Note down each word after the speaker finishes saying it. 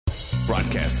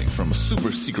Broadcasting from a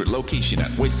super secret location at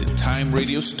Wasted Time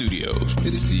Radio Studios.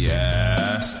 It is the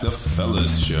Ask the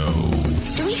Fellas Show.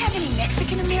 Do we have any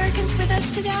Mexican Americans with us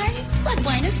today? Like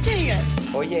Buenos Dias.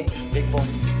 Oye, Big Boy,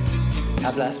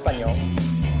 habla español.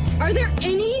 Are there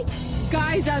any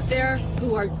guys out there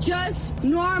who are just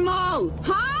normal?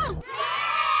 Huh?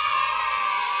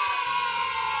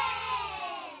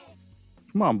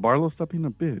 Come on, Barlow, stop being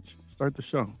a bitch. Start the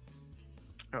show.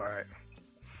 All right.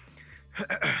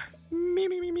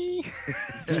 Me.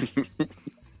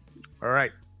 All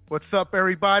right. What's up,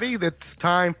 everybody? It's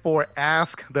time for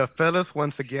Ask the Fellas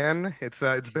once again. It's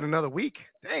been another week.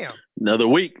 Damn. Another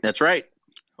week. That's right.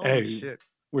 Holy Hey. shit.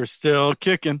 We're still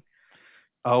kicking.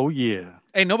 Oh, yeah.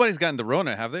 Hey, nobody's gotten the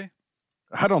Rona, have they?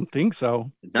 I don't think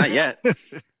so. Not yet.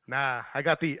 Nah, I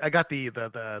got the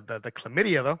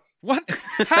chlamydia though. What?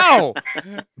 How?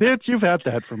 Bitch, you've had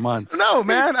that for months. No,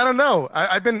 man, I don't know.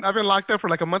 I've been locked up for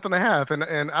like a month and a half, and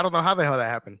I don't know how the hell that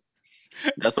happened.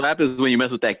 That's what happens when you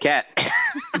mess with that cat.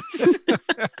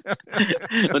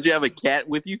 Don't you have a cat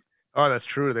with you? Oh, that's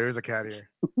true. There is a cat here.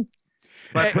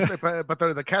 But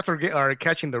the cats are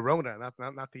catching the Rona, not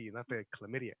the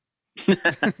chlamydia.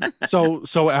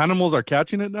 So animals are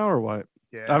catching it now or what?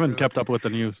 Yeah, I haven't kept up with the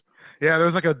news. Yeah, there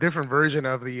was like a different version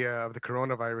of the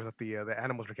coronavirus that the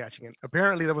animals were catching it.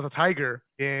 Apparently, there was a tiger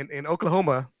in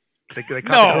Oklahoma. They caught the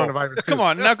coronavirus too. Come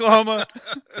on, in Oklahoma.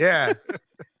 Yeah,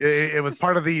 it was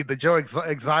part of the Joe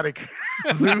Exotic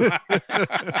Zoo.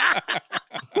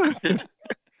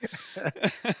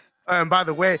 And by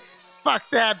the way, fuck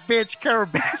that bitch, Carol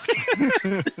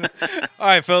Baskin. All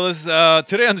right, fellas.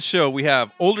 Today on the show, we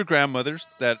have older grandmothers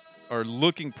that are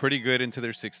looking pretty good into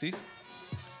their 60s.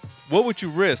 What would you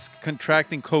risk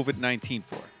contracting COVID-19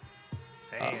 for?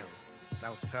 Damn,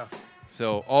 that was tough.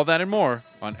 So all that and more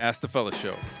on Ask the Fellas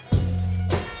Show.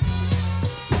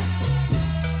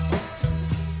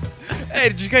 Hey,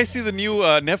 did you guys see the new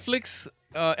Netflix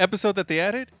episode that they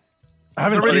added? I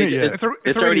haven't seen it yet.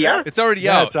 It's already out. It's already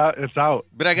Yeah, out. it's out.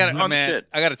 But I got Oh, man, shit.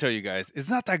 I got to tell you guys, it's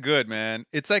not that good, man.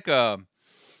 It's like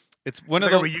it's one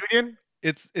Like of a the reunion.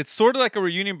 It's sort of like a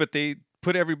reunion, but they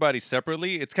put everybody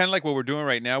separately. It's kind of like what we're doing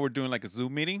right now. We're doing like a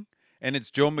Zoom meeting, and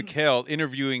it's Joe McHale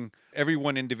interviewing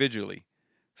everyone individually.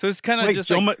 So it's kind of Wait, just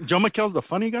Joe, like, Joe McHale's the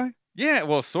funny guy? yeah,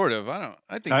 well, sort of. I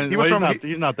think, He was from-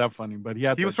 he's not that funny, but he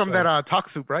He was from that Talk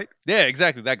Soup, right? yeah,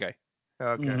 exactly that guy.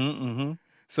 Okay. Mm-hmm.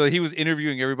 So he was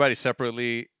interviewing everybody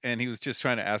separately, and he was just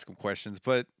trying to ask them questions.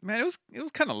 But man, it was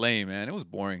kind of lame, man. It was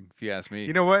boring, if you ask me.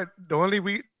 You know what? The only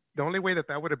way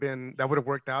that would have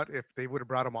worked out if they would have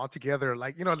brought them all together,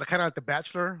 like kind of like The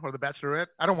Bachelor or The Bachelorette.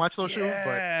 I don't watch those shows,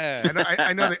 but yeah.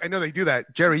 I know they do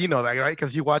that. Jerry, you know that, right?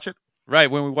 Because you watch it.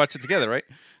 Right, when we watch it together, right?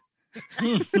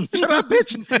 Shut up,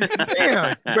 bitch! Damn,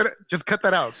 you better just cut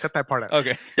that out. Cut that part out.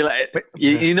 Okay. You're like,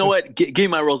 you know what? Give me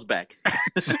my rose back.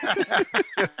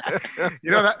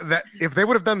 You know that if they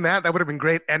would have done that, that would have been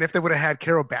great. And if they would have had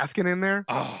Carol Baskin in there,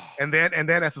 Oh, and then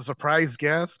as a surprise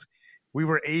guest, we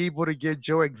were able to get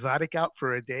Joe Exotic out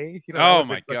for a day. That oh would've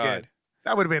my been fucking- God.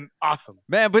 that would have been awesome.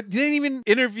 Man, but they didn't even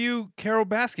interview Carol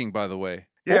Baskin, by the way.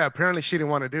 Yeah, apparently she didn't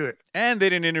want to do it. And they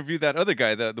didn't interview that other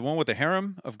guy, the one with the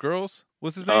harem of girls.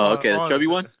 What's his name? Oh, okay, the chubby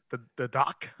one? The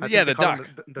doc. I Yeah, think they the call him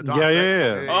doc. The doc, Yeah,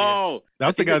 right? yeah. Oh,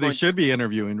 That's the I think guy they're they going- should be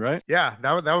interviewing, right? Yeah,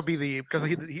 that would be because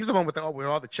he's the one with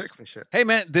all the chicks and shit. Hey,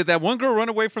 man, did that one girl run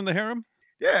away from the harem?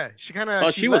 Yeah, she kind of.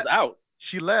 Oh, she was out.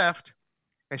 She left,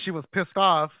 and she was pissed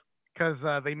off because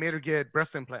they made her get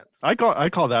breast implants. I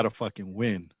call that a fucking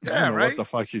win. I Yeah, don't know right? what the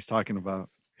fuck she's talking about.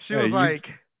 She Hey, was you-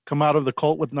 like, Come out of the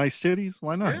cult with nice titties?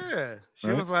 Why not? yeah. She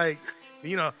Right? was like,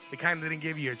 they kind of didn't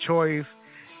give you a choice.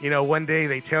 One day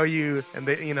they tell you, and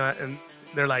and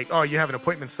they're like, oh, you have an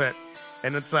appointment set.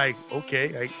 And it's like,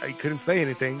 okay, I couldn't say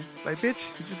anything. Like, bitch,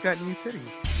 you just got new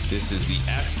titties. This is the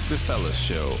Ask the Fellas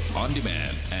Show on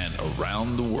demand and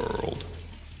around the world.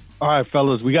 All right,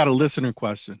 fellas, we got a listener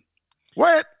question.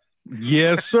 What?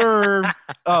 Yes, sir.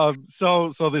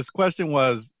 So this question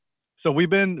was, so we've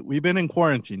been in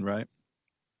quarantine, right?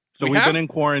 So We we've have? been in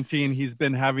quarantine. He's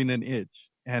been having an itch,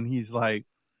 and he's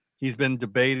been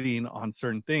debating on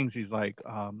certain things. He's like,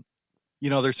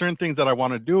 there's certain things that I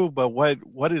want to do, but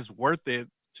what is worth it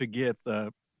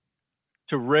to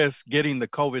risk getting the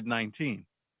COVID-19,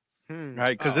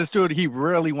 right? Because this dude, he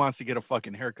really wants to get a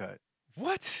fucking haircut.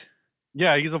 What?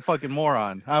 Yeah, he's a fucking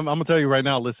moron. I'm gonna tell you right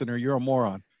now, listener, you're a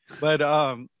moron. But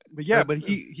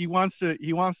he wants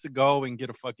to go and get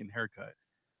a fucking haircut.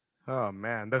 Oh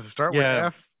man, does it start Yeah. with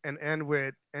F and end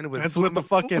with That's with the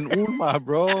fucking Ulma,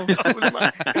 bro.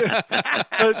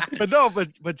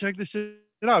 but check this shit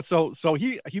out. So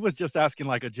he was just asking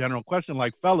like a general question,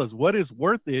 like, fellas, what is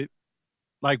worth it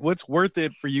Like, what's worth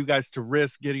it for you guys to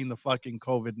risk getting the fucking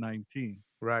COVID-19?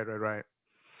 Right.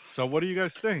 So what do you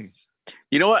guys think?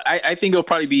 You know what? I think it'll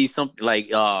probably be something like,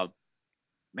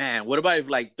 man, what about if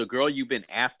like the girl you've been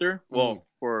after? Well,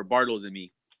 for Bartles and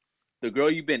me, the girl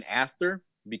you've been after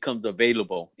becomes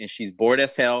available and she's bored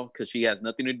as hell because she has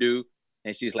nothing to do.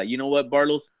 And she's like, you know what,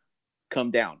 Bartles?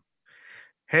 Come down.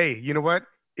 Hey, you know what?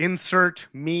 Insert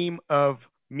meme of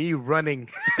me running.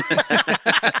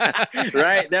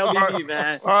 Right? That would be me,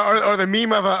 man. Or the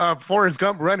meme of Forrest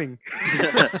Gump running.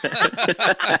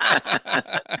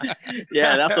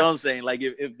 Yeah, that's what I'm saying. Like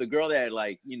if the girl that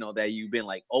like, you know, that you've been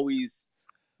like always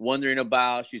wondering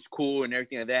about, she's cool and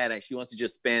everything like that, and she wants to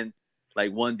just spend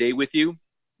like one day with you,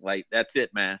 like that's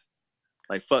it, man.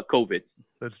 Like fuck COVID.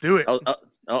 Let's do it.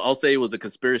 I'll say it was a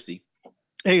conspiracy.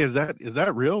 Hey, is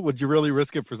that real? Would you really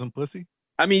risk it for some pussy?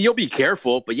 I mean, you'll be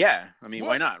careful, but yeah, I mean, What?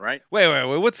 why not, right? Wait.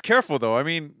 What's careful though? I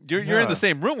mean, you're in Yeah. the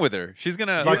same room with her. She's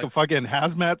gonna Like a fucking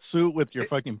hazmat suit with your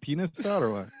fucking penis out,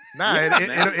 or what? Nah,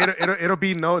 Yeah, it'll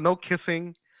be no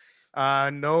kissing,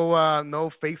 no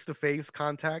face to face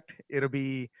contact. It'll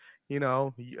be doing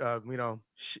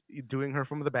her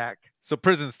from the back. so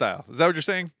prison style. Is that what you're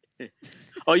saying?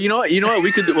 Oh, you know what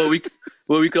we could do.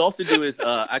 What we could also do is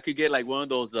I could get like one of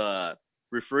those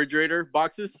refrigerator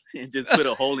boxes and just put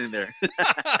a hole in there.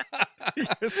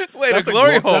 Wait, a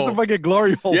glory hole. That's a fucking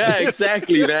glory hole. Yeah,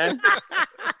 exactly, man.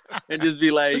 And just be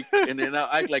like, and then I'll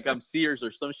act like I'm Sears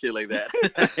or some shit like that.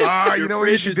 Ah, you Your know what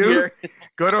you fridge should is do? here.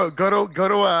 Go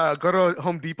to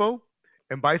Home Depot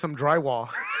and buy some drywall.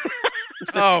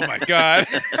 Oh my god.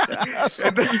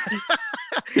 And then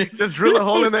just drill a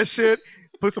hole in that shit.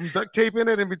 Put some duct tape in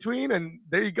it in between, and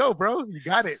there you go, bro. You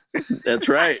got it. That's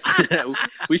right.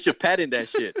 We should patent that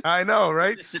shit. I know,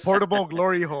 right? Portable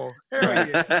glory hole. Hell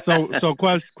yeah. So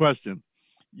question.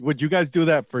 Would you guys do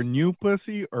that for new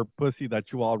pussy or pussy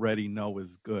that you already know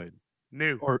is good?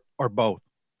 New. Or both?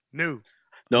 New.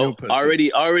 No, New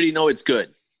pussy. already know it's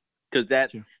good, because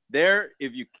that Yeah. there,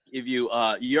 if you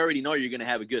already know you're gonna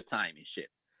have a good time and shit.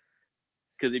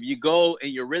 Because if you go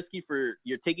and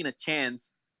you're taking a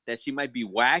chance that she might be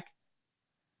whack,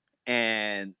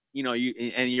 and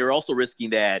you're also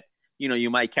risking that you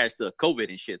might catch the COVID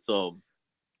and shit. So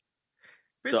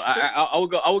Bitch, I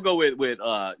would go with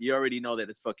you already know that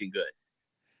it's fucking good.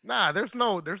 nah, there's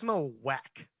no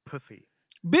whack pussy.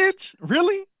 Bitch,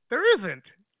 really? There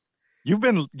isn't. You've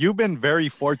been very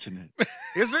fortunate.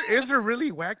 Is there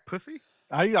really whack pussy?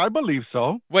 I believe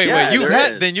so. Wait, Yeah, you've there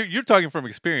had is. then you're talking from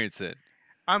experience then.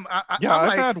 Yeah, I'm I've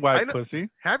like, had I whack know- pussy.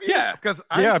 Have you? Yeah. Because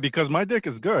Yeah, because my dick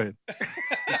is good.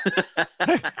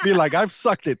 Be like, I've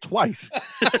sucked it twice.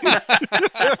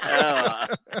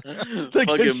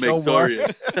 Fucking show more.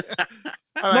 victorious.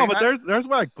 No, but there's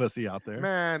whack pussy out there.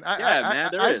 Man,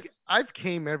 There is. I've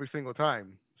came every single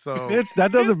time. So Bitch,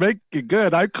 that doesn't make it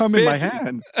good. I come in my Bitch.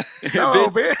 hand. no,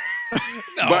 Bitch.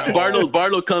 bitch.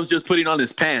 Barlow comes just putting on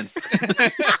his pants.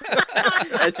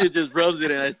 That shit just rubs it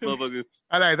in that motherfucker.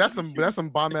 I like that's some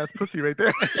bomb ass pussy right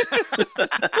there.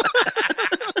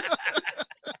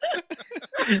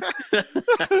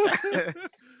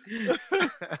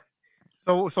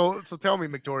 So tell me,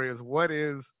 Victorious, what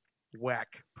is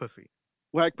whack pussy?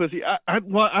 Whack pussy. I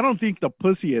don't think the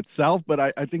pussy itself, but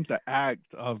I think the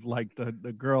act of like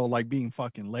the girl like being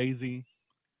fucking lazy.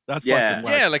 That's Yeah. fucking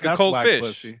whack. Yeah, like a That's cold whack fish.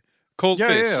 pussy. Cold Yeah,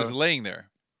 fish yeah. just laying there.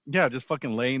 Yeah, just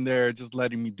fucking laying there, just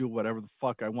letting me do whatever the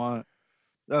fuck I want.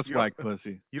 That's You don't- whack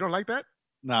pussy. You don't like that?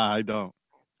 Nah, I don't.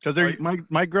 Because Are they're you-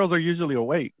 my girls are usually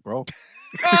awake, bro.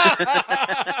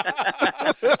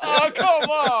 Oh, come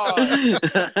on.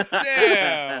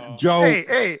 Damn. Joe,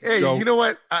 Hey, Joe. you know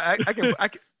what? I can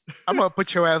I'm gonna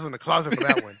put your ass in the closet for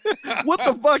that one. what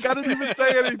the fuck? I didn't even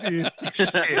say anything.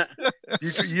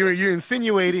 Shit. You're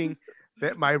insinuating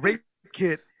that my rape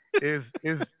kit is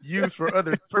used for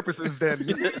other purposes than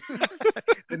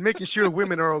making sure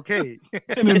women are okay.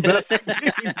 And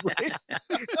investigating rape.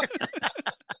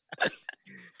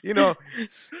 You know,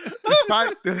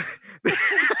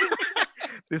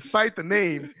 despite the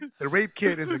name, the rape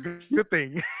kit is a good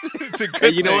thing. It's a good Hey,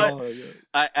 you know thing.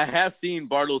 what? I have seen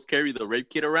Bartles carry the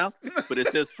rape kit around, but it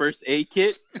says first aid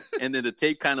kit, and then the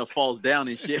tape kind of falls down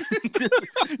and shit.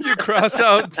 You cross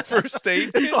out first aid.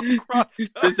 It's all crossed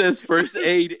out. It says first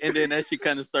aid, and then that shit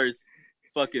kind of starts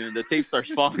fucking. The tape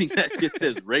starts falling. That shit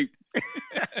says rape.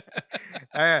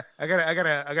 I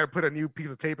gotta put a new piece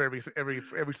of tape every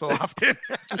so often.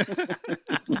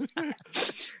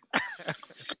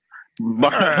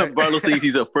 Alright. Bartles thinks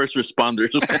he's a first responder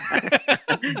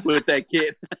with that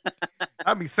kit.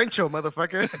 I'm essential,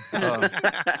 motherfucker.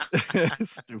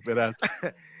 Stupid ass.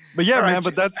 But yeah, All right,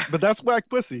 man. But that's whack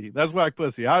pussy. That's whack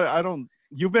pussy. I don't.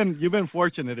 you've been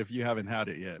fortunate if you haven't had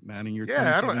it yet, man. In your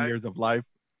Yeah, 27 years of life.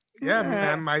 Yeah,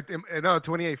 man. No,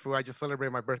 28 fool. I just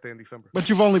celebrated my birthday in December. But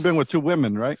you've only been with 2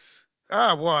 women, right?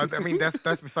 Ah, well, I mean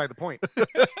that's beside the point.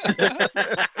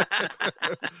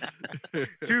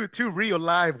 two real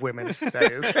live women.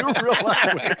 That is 2 real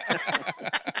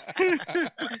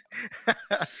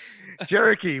live.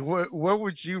 Cherokee, what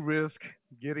would you risk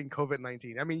getting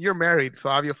COVID-19? I mean, you're married, so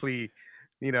obviously,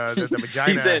 you know the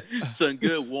vagina. He said some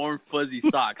good warm fuzzy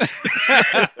socks.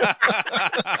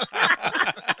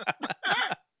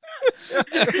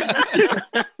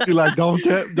 You're like, don't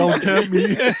tempt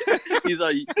me. He's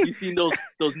like, you seen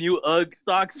those new UGG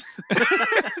socks?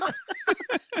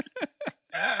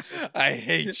 I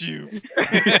hate you.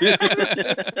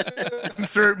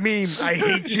 Insert meme. I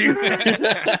hate you.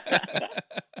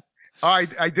 Oh,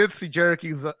 I did see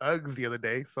Cherokee's Uggs the other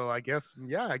day, so I guess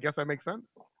that makes sense.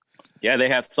 Yeah, they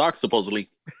have socks supposedly.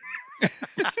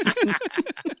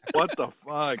 What the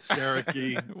fuck,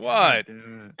 Cherokee? What?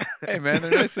 Hey man,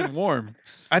 they're nice and warm.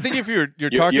 I think if you're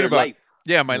talking your about life.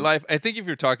 my life. I think if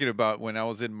you're talking about when I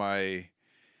was in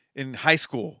high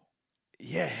school,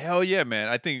 yeah, hell yeah, man.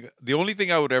 I think the only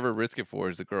thing I would ever risk it for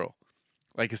is a girl,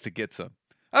 like is to get some.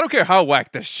 I don't care how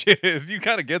whack that shit is. You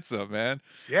gotta get some, man.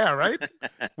 Yeah, right.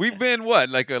 We've been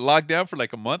like a lockdown for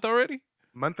like a month already.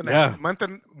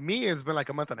 Me has been like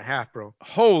a month and a half, bro.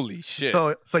 Holy shit!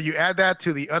 So you add that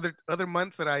to the other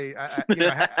months that I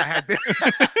had been.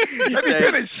 Let me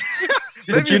finish.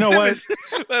 But you know what?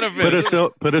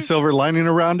 Put a silver lining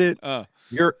around it.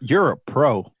 You're a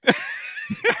pro.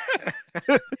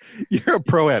 You're a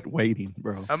pro at waiting,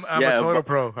 bro. I'm a total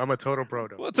pro. I'm a total pro.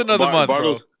 Though. What's another month,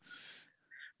 bro?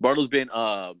 Bartle's been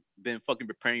fucking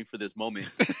preparing for this moment.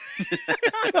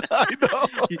 I know.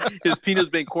 His penis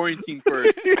been quarantined for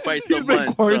quite some He's been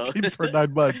months. quarantined for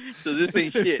 9 months. So this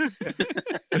ain't shit.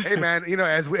 Hey man, you know,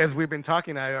 as we've been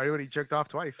talking, I already jerked off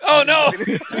twice. Oh no!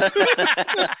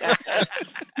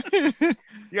 You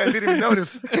guys didn't even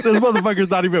notice. This motherfucker's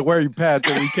not even wearing pants,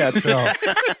 and we can't tell.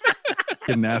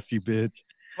 You nasty bitch.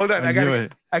 Hold on, I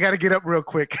gotta get up real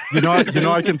quick. You know,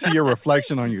 I can see your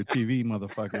reflection on your TV,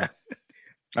 motherfucker.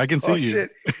 I can see you.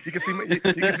 Shit. You can see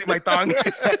my thong.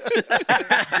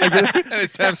 And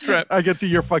his ham strap. I can see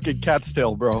your fucking cat's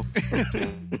tail, bro.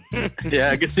 Yeah,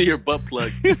 I can see your butt plug.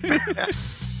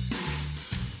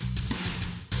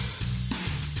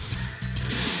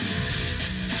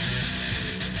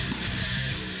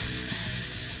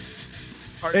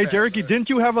 Hey, Cherokee, didn't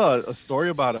you have a story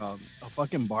about a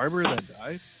fucking barber that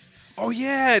died? Oh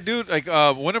yeah, dude. Like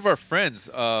one of our friends.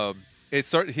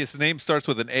 His name starts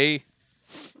with an A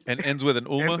and ends with an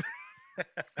Ulma.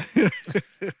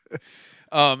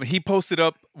 He posted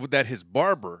up that his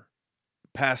barber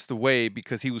passed away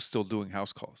because he was still doing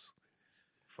house calls.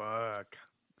 Fuck.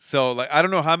 So like I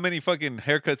don't know how many fucking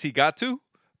haircuts he got to,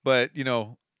 but you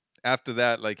know, after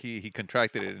that, like he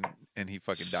contracted it and he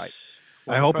fucking died.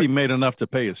 I hope he made enough to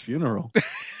pay his funeral.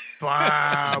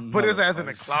 Wow. Put his ass in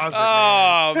the closet.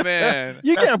 Oh man.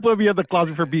 You can't put me in the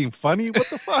closet for being funny. What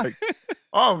the fuck?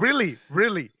 Oh, really?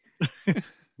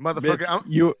 Motherfucker.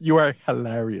 Bitch, you are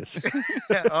hilarious.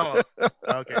 Oh,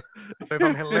 okay. So if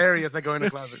I'm hilarious, I go in the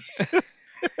closet.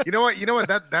 You know what?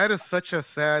 That is such a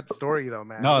sad story, though,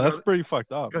 man. No, that's pretty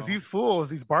fucked up. Because these fools,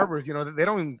 these barbers, you know, they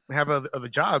don't have other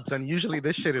jobs, and usually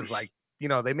this shit is like, you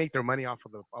know, they make their money off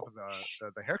of the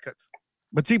haircuts.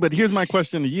 But here's my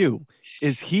question to you: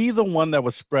 is he the one that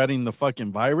was spreading the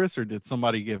fucking virus, or did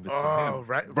somebody give it to him? Oh,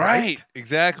 right,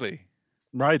 exactly.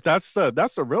 Right, that's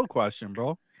the real question,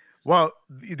 bro. Well,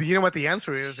 you know what the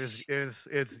answer is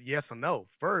yes and no.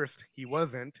 First, he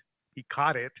wasn't. He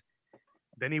caught it.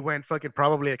 Then he went fucking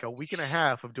probably like a week and a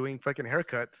half of doing fucking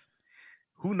haircuts.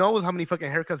 Who knows how many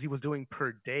fucking haircuts he was doing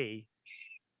per day?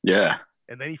 Yeah.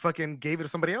 And then he fucking gave it to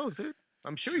somebody else, dude.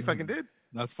 I'm sure he fucking did.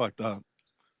 That's fucked up.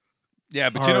 Yeah,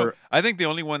 but you know, I think the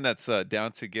only one that's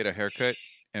down to get a haircut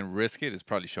and risk it is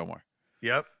probably Shomar.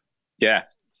 Yep. Yeah.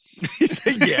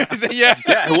 Yeah. Yeah.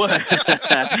 Yeah. What?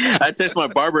 I texted my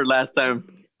barber last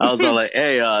time. I was all like,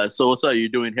 "Hey, so what's up? You're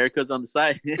doing haircuts on the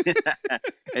side?"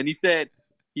 And he said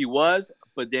he was,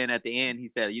 but then at the end he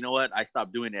said, "You know what? I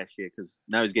stopped doing that shit because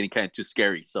now it's getting kind of too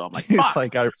scary." So I'm like, it's fuck.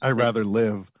 like I'd rather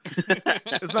live.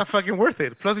 It's not fucking worth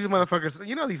it. Plus, these motherfuckers,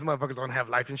 you know, these motherfuckers don't have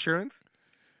life insurance.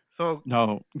 So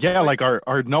no, yeah, like our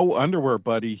no underwear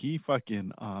buddy, he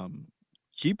fucking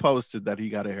he posted that he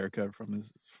got a haircut from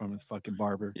his fucking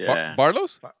barber. Yeah.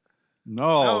 Barlos?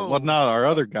 No, well, not our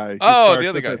other guy. The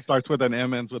other guy. It starts with an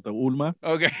M, ends with the Ulma.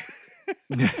 Okay.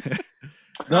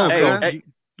 No, Hey,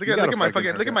 look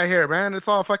at my hair, man. It's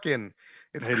all fucking,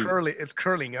 it's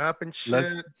curling up and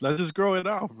shit. Let's just grow it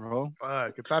out, bro.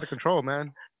 Fuck, it's out of control,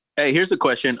 man. Hey, here's a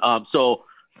question. So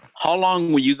how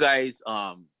long will you guys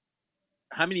how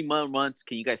many months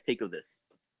can you guys take of this?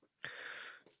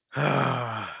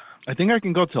 I think I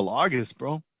can go till August,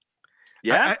 bro.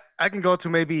 Yeah. I can go to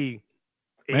maybe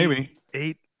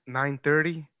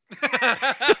 9:30.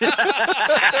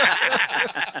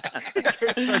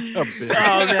 Such a bitch.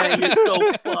 Oh man, you're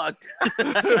so fucked.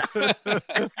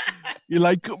 You're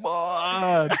like, come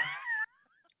on.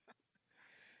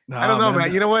 I don't know,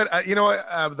 man. You know what?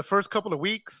 The first couple of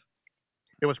weeks,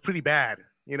 it was pretty bad.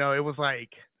 It was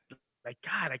like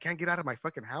God, I can't get out of my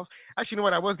fucking house. Actually, you know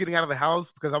what? I was getting out of the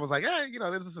house because I was like,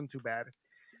 this isn't too bad.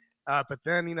 But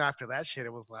then, after that shit,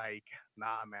 it was like,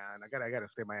 nah, man, I gotta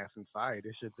stay my ass inside.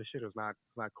 This shit is not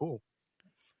cool.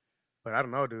 But I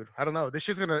don't know, dude. I don't know. This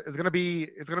shit's gonna be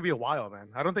a while, man.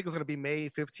 I don't think it's gonna be May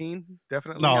 15.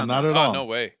 Definitely. No, not at all. No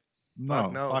way. No,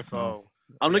 fuck so no.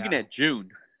 I'm looking at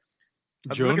June.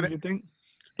 June, you think?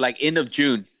 Like end of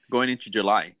June, going into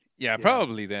July. Yeah,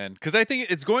 probably then, because I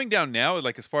think it's going down now.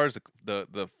 Like as far as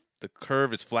the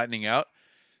curve is flattening out,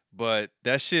 but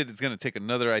that shit is gonna take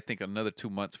another 2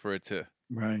 months for it to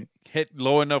hit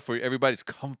low enough where everybody's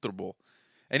comfortable.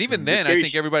 And even then, I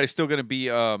think everybody's still gonna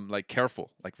be like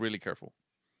careful, like really careful.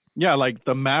 Yeah, like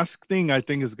the mask thing, I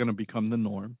think is gonna become the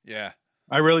norm. Yeah,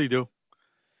 I really do.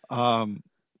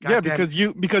 Because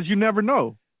you never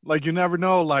know. Like you never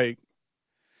know. Like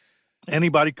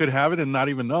anybody could have it and not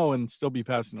even know and still be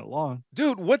passing it along.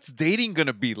 Dude, what's dating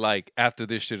gonna be like after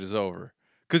this shit is over?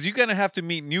 Because you're gonna have to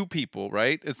meet new people,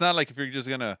 right? It's not like if you're just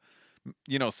gonna,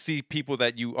 see people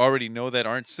that you already know that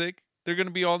aren't sick. They're gonna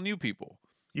be all new people.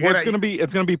 It's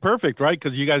gonna be perfect, right?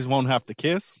 Because you guys won't have to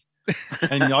kiss,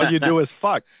 and all you do is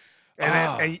fuck.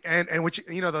 And which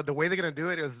the way they're gonna do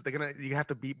it is you have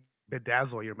to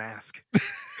bedazzle your mask.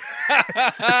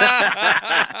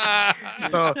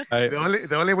 So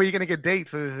the only way you're gonna get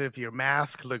dates is if your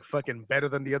mask looks fucking better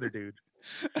than the other dude.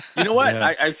 You know what?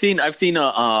 Yeah. I've seen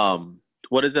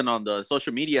what is it on the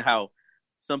social media? How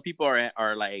some people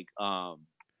are like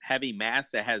having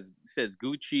masks that says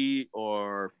Gucci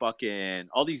or fucking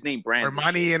all these name brands,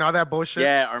 Armani and all that bullshit.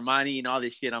 Yeah, Armani and all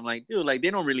this shit. I'm like, dude, like they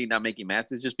don't really not making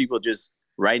masks. It's just people just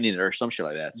writing it or some shit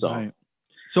like that. So. Right.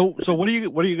 So what do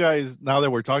you guys, now that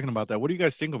we're talking about that, what do you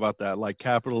guys think about that? Like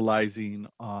capitalizing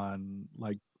on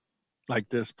like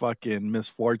this fucking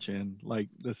misfortune, like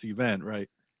this event, right?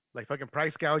 Like fucking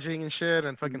price gouging and shit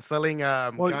and fucking selling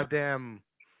goddamn.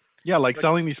 Yeah, like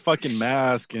selling these fucking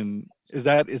masks. And is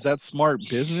that smart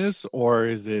business or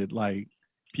is it like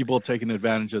people taking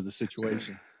advantage of the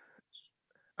situation?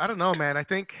 I don't know, man. I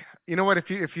think, you know what,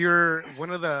 if you're one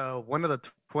of the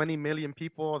 20 million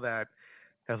people that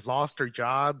has lost their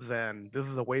jobs and this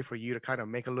is a way for you to kind of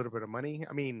make a little bit of money.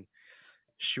 I mean,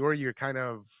 sure, you're kind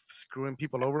of screwing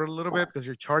people over a little bit because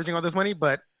you're charging all this money,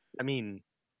 but I mean,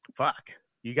 fuck,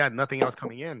 you got nothing else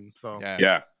coming in. So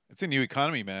yeah, it's a new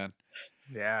economy, man.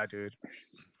 Yeah, dude.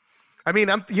 I mean,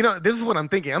 this is what I'm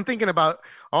thinking. I'm thinking about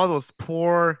all those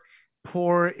poor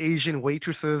Asian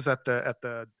waitresses at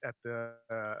the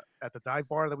dive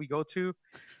bar that we go to.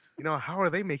 How are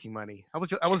they making money? I was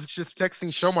just texting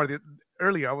Shomar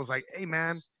earlier. I was like, hey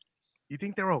man, you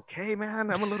think they're okay, man?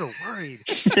 I'm a little worried.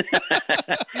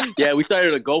 Yeah, we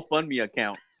started a GoFundMe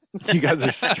account. You guys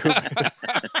are stupid.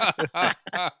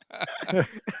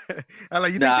 I'm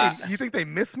like, you think they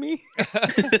miss me?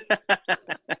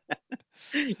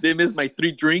 They miss my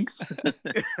 3 drinks.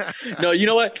 No, you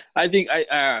know what? I think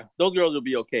those girls will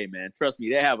be okay, man. Trust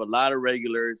me, they have a lot of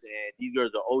regulars, and these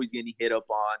girls are always getting hit up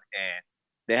on, and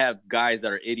they have guys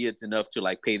that are idiots enough to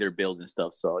like pay their bills and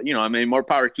stuff. So, I mean, more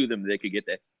power to them. They could get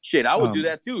that shit. I would do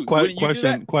that too.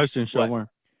 Question, Shomar.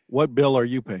 What bill are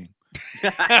you paying?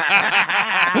 Like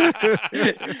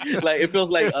it feels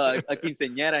like a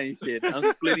quinceañera and shit.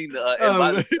 I'm splitting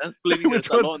the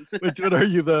salon. Which one are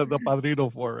you the padrino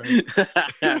for? Right?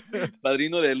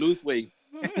 Padrino de luz, way.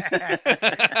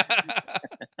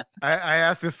 I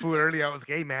asked this fool earlier. I was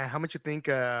like, hey man, how much you think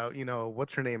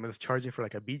what's her name is charging for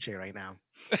like a BJ right now?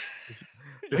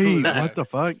 Hey, what the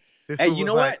fuck? Hey, you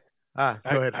know what? Go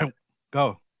ahead.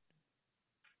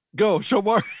 Go,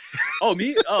 Shomar. Oh,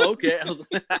 me? Oh, okay. I was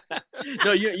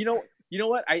no, you know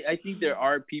what? I think there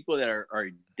are people that are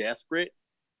desperate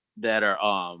that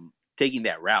are taking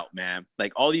that route, man.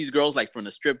 Like all these girls, like from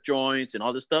the strip joints and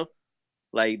all this stuff.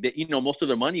 Like most of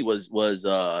their money was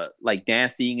like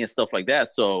dancing and stuff like that.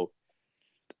 So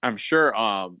I'm sure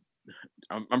I'm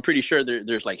pretty sure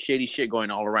there's like shady shit going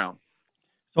all around.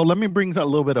 So let me bring a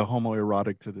little bit of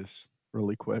homoerotic to this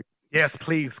really quick. Yes,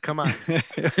 please. Come on.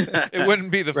 It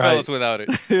wouldn't be the fellas without it.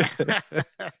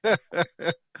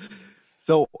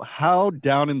 So how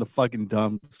down in the fucking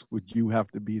dumps would you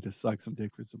have to be to suck some dick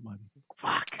for some money?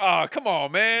 Fuck. Oh, come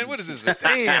on, man. What is this?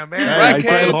 Damn, man. Hey, Right, I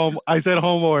said Kate? I said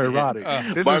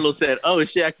homoerotic. This Barlow is- said, "Oh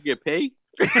shit, I could get paid."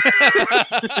 I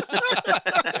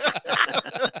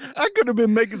could have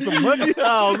been making some money.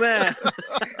 Oh man,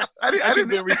 I I could have didn't.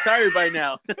 been retired by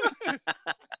now.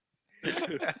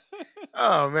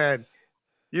 Oh man.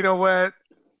 You know what?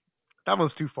 That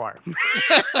one's too far.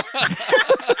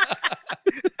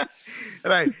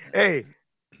 Like, hey,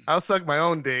 I'll suck my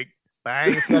own dick, but I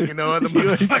ain't sucking no other You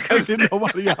ain't motherfucker's sucking dick.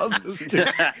 nobody else's dick.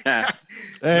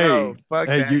 Hey, No, fuck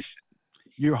hey, that you- shit.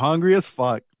 you're hungry as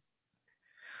fuck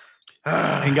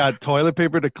and got toilet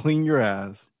paper to clean your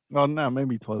ass. Well, no,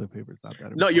 maybe toilet paper's not that. No,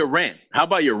 important. your rent. How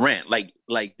about your rent? Like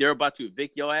they're about to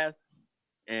evict your ass,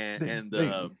 and They- and they-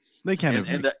 the They can't. and,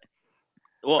 evict. and the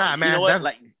well, Nah, you man, know what? that's-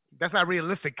 Like That's not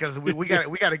realistic because we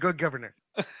got a good governor.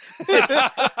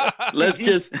 let's he-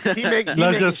 just He make, he Let's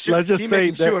making just- sure- let's just he say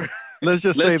making that- sure. Let's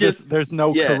just let's say just- there's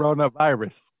no yeah.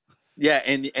 coronavirus. yeah,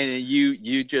 and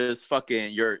you just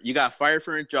fucking you got fired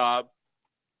from your job,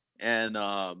 and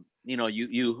you know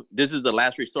you this is the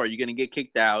last resort. You're gonna get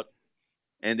kicked out,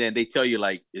 and then they tell you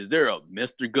like, is there a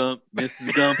Mr. Gump,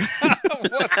 Mrs. Gump?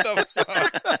 What the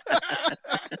fuck?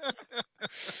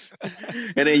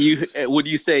 And then would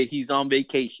you say he's on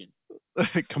vacation?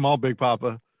 Come on, Big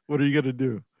Papa. What are you gonna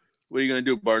do? What are you gonna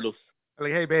do, Bartles?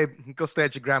 Like, hey, babe, go stay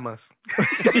at your grandma's.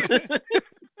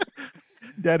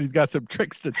 Daddy's got some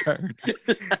tricks to turn.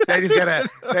 Daddy's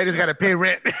gotta pay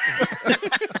rent.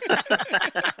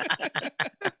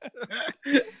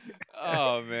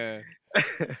 Oh man.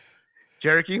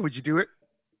 Cherokee, would you do it?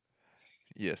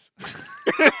 Yes.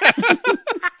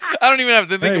 I don't even have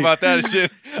to think Hey. about that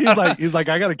shit. He's like,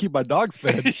 I gotta keep my dogs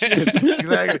fed. Shit. He's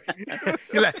like,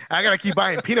 I gotta keep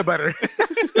buying peanut butter.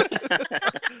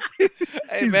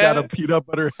 Hey He's man, got a peanut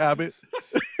butter habit.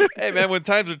 hey man, when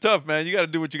times are tough, man, you got to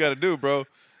do what you got to do, bro.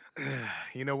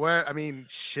 You know what? I mean,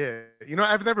 shit. You know,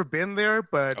 I've never been there,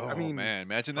 but Oh I mean, man,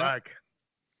 imagine that. fuck.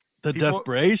 The People-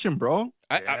 desperation, bro.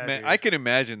 Yeah, Man, dude. I can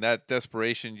imagine that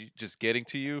desperation just getting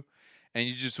to you, and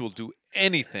you just will do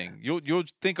anything. You'll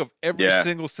think of every Yeah.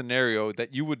 single scenario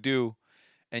that you would do,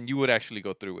 and you would actually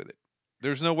go through with it.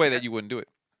 There's no way that you wouldn't do it.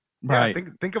 Yeah, Right.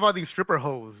 think of all these stripper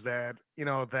hoes that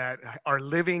that are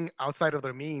living outside of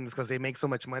their means because they make so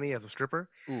much money as a stripper.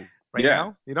 Ooh. Right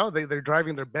Yeah. now, they're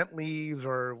driving their Bentleys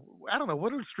or I don't know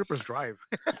what do strippers drive.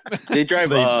 They drive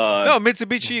They- No,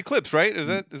 Mitsubishi Eclipse, right? Is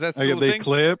that I still got a the thing?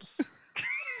 Eclipse.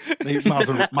 They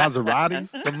Maseratis.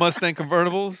 The Mustang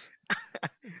convertibles.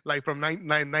 Like from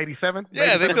 97.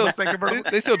 Yeah, they still Mustang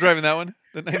convertible? they still driving that one.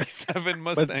 The '97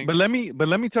 But Mustang. let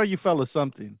me tell you fellas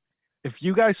something. If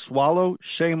you guys swallow,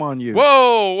 shame on you.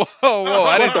 Whoa!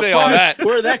 I didn't What the say all fuck? that.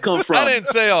 Where'd that come from? I didn't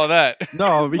say all that.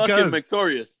 No, Fucking because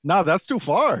victorious. no, that's too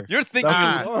far. You're thinking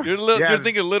That's too far. you're Yeah.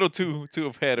 thinking a little too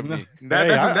ahead of me. That- Hey,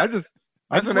 that's, I that- just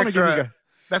that's an want to give you extra- guys.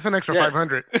 that's an extra Yeah.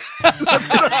 500.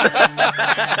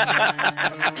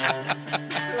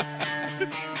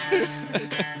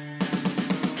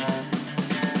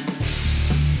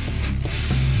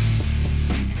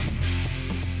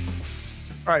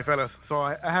 All right, fellas. So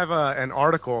I have an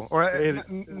article, or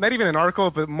not even an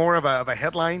article, but more of a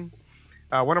headline.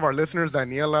 One of our listeners,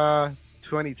 Daniela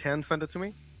 2010, sent it to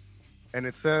me, and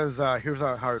it says, "Here's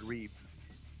how it reads: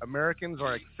 Americans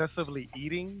are excessively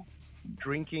eating,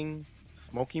 drinking,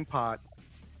 smoking pot,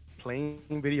 playing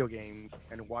video games,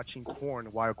 and watching porn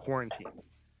while quarantined."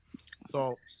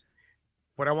 So,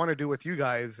 what I want to do with you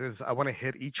guys is I want to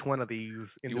hit each one of these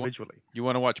want- individually. You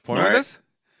want to watch porn All with right. us?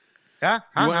 Yeah,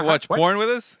 You want to watch porn with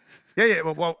us? Yeah.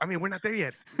 Well, I mean, we're not there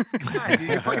yet. God, dude,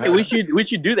 you're fucking- Hey, we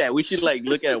should do that. We should like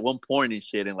look at one porn and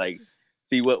shit and like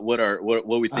see what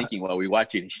we're thinking while we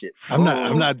watch it and shit. I'm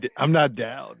not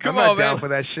down. Come I'm not on, down man. for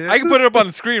that shit. I can put it up on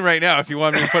the screen right now if you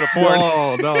want me to put a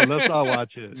porn. No, let's not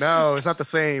watch it. No, it's not the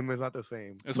same. It's not the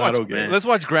same. Let's not watch, okay. let's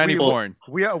watch granny We- porn.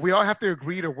 We all have to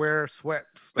agree to wear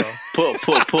sweats, though.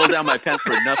 Pull down my pants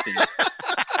for nothing.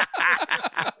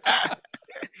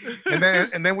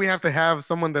 and then we have to have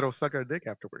someone that'll suck our dick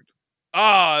afterwards.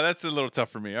 Oh, that's a little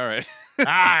tough for me. All right.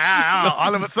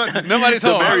 All of a sudden, Nobody's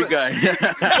The home. married guy.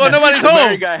 Well, nobody's The home.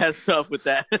 married guy has tough with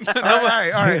that. All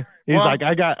right. He's Well, like,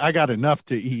 I got enough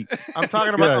to eat. I'm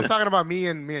talking about me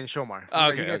and Shomar.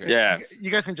 Okay, You guys, okay. Yeah. You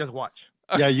guys can just watch.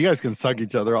 Yeah, you guys can suck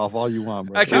each other off all you want,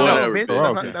 bro. Actually, No, no. Whatever. bitch,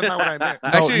 Bro, that's, okay. that's not what I meant.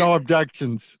 Actually- no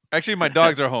objections. Actually, my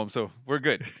dogs are home, so we're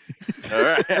good. All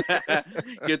right.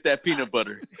 Get that peanut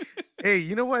butter. Hey,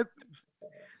 you know what?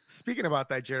 Speaking about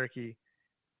that, Cherokee,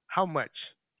 how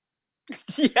much?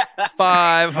 Yeah.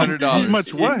 $500. How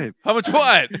much what? How much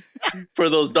what? For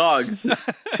those dogs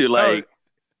to like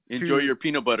enjoy To- your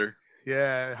peanut butter.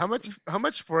 Yeah. How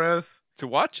much for us To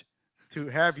watch? to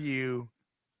have you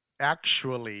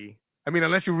actually? I mean,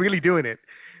 unless you're really doing it,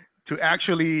 to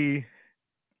actually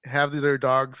have their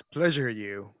dogs pleasure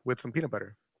you with some peanut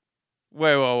butter.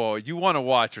 Wait, whoa. You want to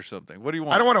watch or something? What do you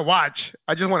want? I don't want to watch.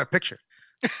 I just want a picture.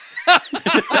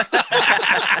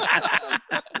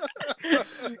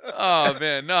 Oh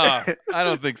man, no, I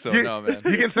don't think so. No, man.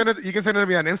 You can send it. You can send it to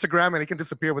me on Instagram, and it can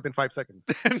disappear within 5 seconds.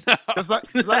 No. As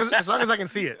long as I can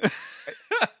see it.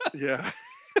 Yeah.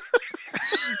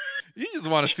 You just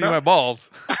want to see my balls.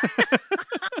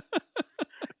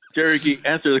 Cherokee,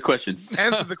 answer the question.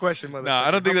 Answer the question, mother. No,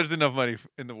 I don't think there's enough money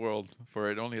in the world for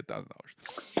it. Only $1,000.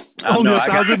 Only No, I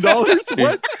got- $1,000?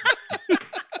 What?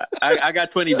 I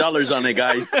got $20 on it,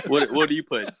 guys. What do you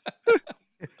put?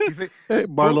 He said, Hey,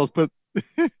 Barlow's put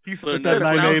he Put said another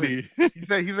 980. He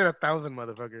said 1,000,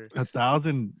 motherfucker.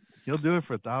 1,000. He'll do it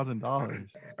for $1,000. All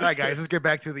right, guys, let's get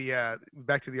back to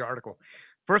the article.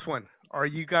 First one: are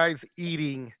you guys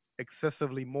eating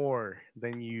excessively more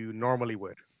than you normally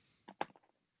would?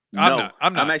 I'm No, not.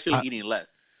 I'm not. actually eating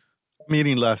less. I'm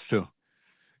eating less too.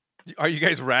 Are you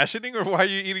guys rationing or why are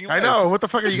you eating I less? know. What the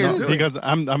fuck are you guys No, doing? because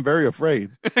I'm very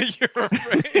afraid. You're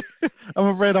afraid. I'm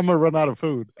afraid I'm gonna run out of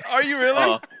food. Are you really?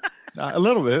 Oh, A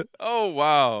little bit. Oh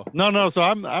wow. No. So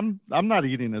I'm not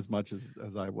eating as much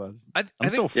as I was. I I'm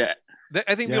think still yeah.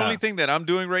 I think the Yeah. only thing that I'm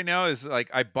doing right now is like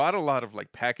I bought a lot of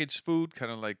like packaged food,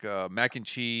 kind of like mac and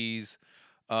cheese,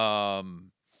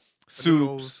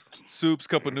 soups,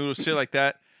 cup of noodles, shit like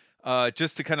that,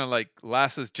 just to kind of like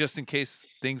last us just in case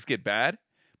things get bad.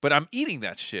 But I'm eating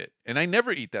that shit, and I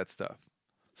never eat that stuff.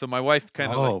 So my wife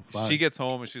kind of Oh, fuck. she gets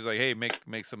home and she's like, "Hey,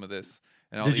 make some of this."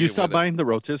 And I'll Did eat you it stop with it. buying the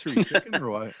rotisserie chicken or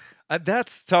what?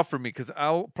 That's tough for me because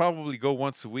I'll probably go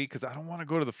once a week because I don't want to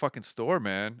go to the fucking store,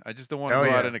 man. I just don't want to Hell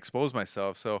go out yeah. and expose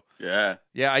myself. So Yeah.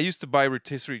 yeah, I used to buy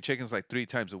rotisserie chickens like 3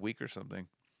 times a week or something.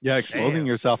 Yeah, exposing Damn.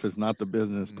 yourself is not the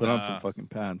business. Put on some Nah. fucking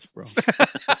pants, bro.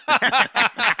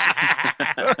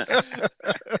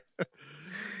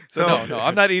 So no,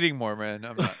 I'm not eating more, man.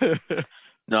 I'm not. No, You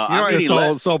know, I'm eating so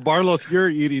less. Barlos, you're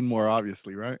eating more,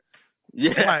 obviously, right?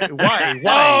 Yeah. Why?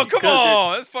 Oh, come 'Cause you're-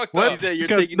 on, that's fucked What up. you said you're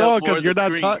Because taking no, up more of because you're the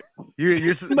not screen. talking. You're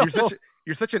No.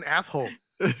 you're such an asshole.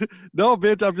 No,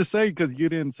 bitch. I'm just saying because you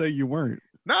didn't say you weren't.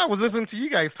 No, I was listening to you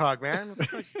guys talk, man. What the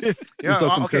fuck? You're so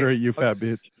okay. considerate, you fat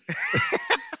bitch.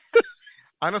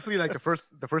 Honestly, like the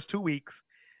first 2 weeks,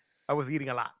 I was eating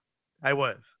a lot. I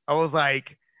was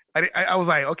like, I was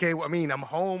like, okay, well, I mean, I'm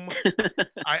home.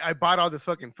 I bought all this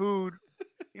fucking food.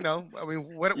 You know, I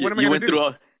mean, what am I You gonna went do? through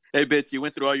all. Hey, bitch! You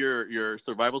went through all your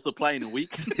survival supply in a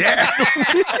week. Yeah.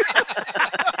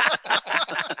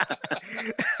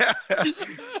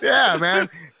 Yeah, man.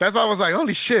 That's why I was like,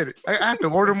 holy shit, I have to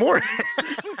order more.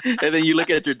 And then you look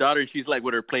at your daughter, and she's like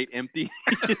with her plate empty.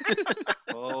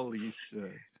 Holy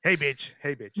shit. Hey, bitch.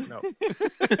 No.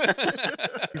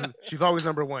 She's always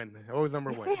number one. Always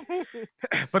number one.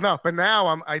 But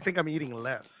now I think I'm eating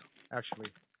less, actually.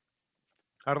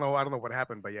 I don't know what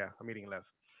happened, but yeah, I'm eating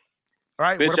less. All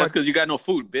right. Bitch, what that's about, because you got no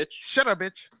food, bitch. shut up,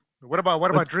 bitch. What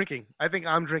about drinking? I think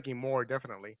I'm drinking more,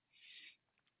 definitely.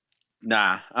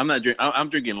 Nah, I'm not drinking. I'm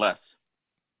drinking less.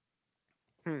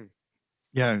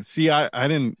 Yeah. See, I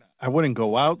wouldn't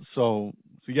go out. So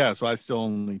I still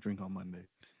only drink on Monday.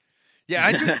 Yeah,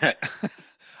 I drink.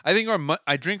 I think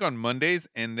I drink on Mondays,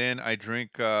 and then I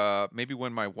drink maybe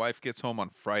when my wife gets home on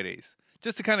Fridays,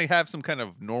 just to kind of have some kind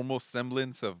of normal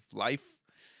semblance of life.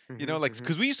 You know, like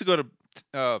because we used to go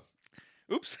to.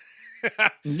 Oops.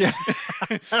 Yeah.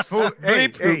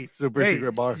 Hey, Super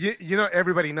secret bar. You know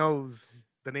everybody knows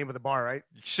the name of the bar, right?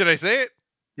 Should I say it?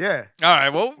 Yeah, All right.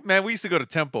 Well, man, we used to go to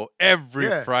Temple every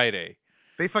Yeah. Friday.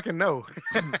 they fucking know.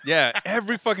 Yeah,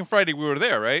 every fucking Friday we were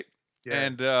there, right? Yeah.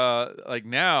 And like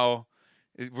now,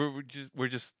 we're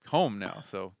just home now.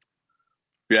 So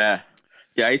Yeah,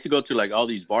 I used to go to like all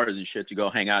these bars and shit to go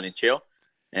hang out and chill.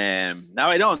 And now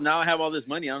I don't. Now I have all this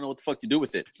money. I don't know what the fuck to do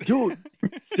with it. Dude,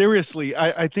 seriously,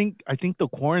 I think the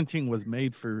quarantine was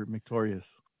made for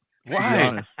Victorious. To be why?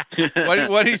 honest.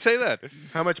 Why do you say that?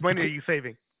 How much money are you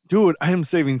saving? Dude, I am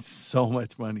saving so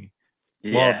much money.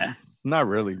 Yeah. Not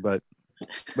really, but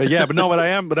yeah,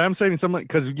 but I'm saving some money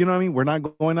because you know what I mean? We're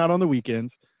not going out on the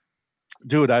weekends.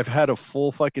 Dude, I've had a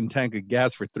full fucking tank of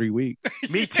gas for 3 weeks.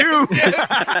 Me too.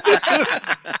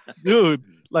 Dude,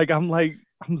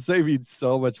 I'm saving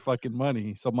so much fucking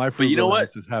money. So my But you know frugal what?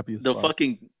 ass is happy as the fuck.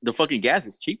 fucking gas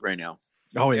is cheap right now.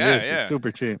 Oh, it Yeah, is. yeah. It's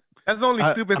super cheap. That's the only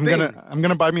stupid I'm thing.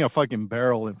 gonna buy me a fucking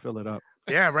barrel and fill it up.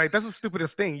 Yeah, right. That's the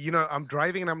stupidest thing. You know, I'm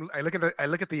driving and I look at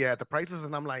the prices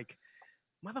and I'm like,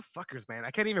 motherfuckers, man, I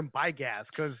can't even buy gas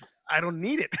because I don't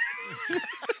need it.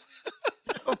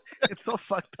 It's so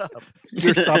fucked up.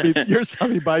 You're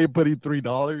stopping by and putting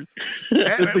 $3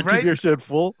 just to Right? keep your shit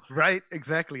full. Right,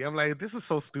 exactly. I'm like, this is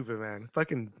so stupid, man.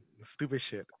 Fucking stupid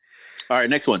shit. All right,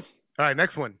 next one. All right,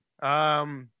 next one.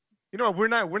 You know, we're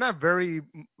not very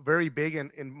big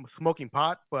in smoking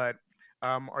pot, but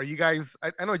are you guys?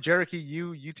 I know Jericho,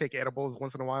 you take edibles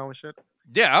once in a while and shit.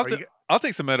 Yeah, Are you- I'll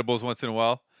take some edibles once in a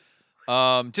while.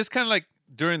 Just kind of like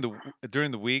during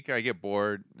the week, I get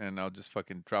bored and I'll just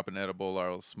fucking drop an edible or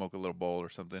I'll smoke a little bowl or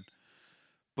something.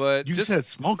 But You just, said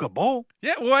smoke a bowl?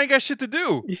 yeah, well, I ain't got shit to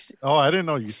do. Oh, I didn't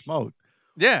know you smoked.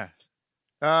 Yeah,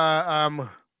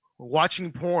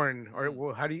 Watching porn, or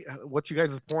what's you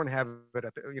guys' porn habit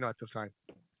at this time?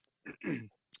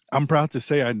 I'm proud to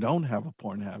say I don't have a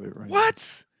porn habit right now.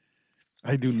 what?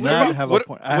 I do What not about- have what- a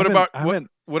porn. what I haven't, about- I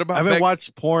haven't, What I about haven't back,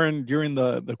 watched porn during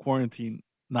the quarantine.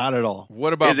 Not at all.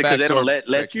 What about Is it because they don't backdoor-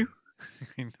 let you?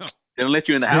 No. They don't let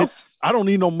you in the house? I don't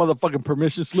need no motherfucking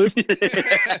permission slip.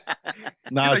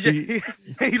 Nah, He's like, she,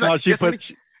 he's no, like, she "Yes,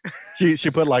 put she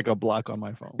put like a block on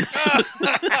my phone.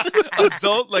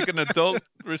 Like an adult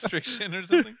restriction or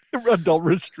something. Adult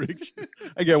restriction.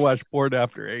 I can't watch porn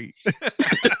after 8.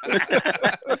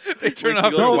 They turn Where'd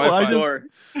off you your go No, to the Wi-Fi. store?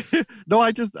 No,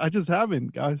 I just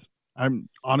haven't, guys. I'm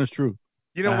honest truth.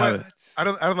 You know I what?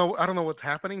 haven't. I don't know what's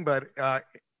happening, but I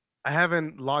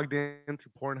haven't logged into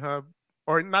Pornhub,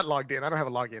 or not logged in. I don't have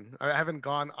a login. I haven't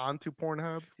gone onto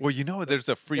Pornhub. Well, you know, there's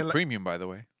a free Yeah, like- premium, by the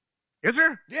way. Is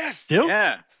there? Yes. Still?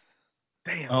 Yeah.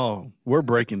 Damn. Oh, we're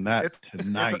breaking that It's-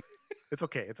 tonight. It's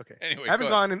okay. It's okay. Anyway, I haven't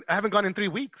go ahead. gone in 3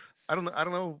 weeks. I don't know. I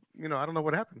don't know. You know, I don't know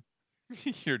what happened.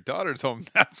 Your daughter's home.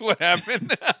 That's what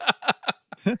happened.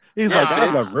 He's Yeah. like, I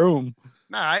have a room.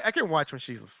 Nah, I can watch when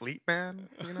she's asleep, man.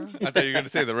 You know, I thought you were going to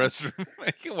say the restroom.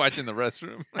 I can watch in the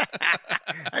restroom.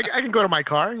 I can go to my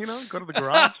car. You know, go to the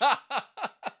garage.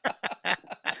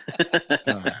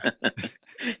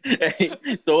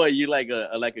 So what, you like a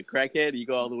crackhead? You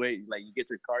go all the way, like you get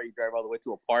your car, you drive all the way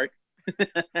to a park,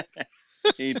 and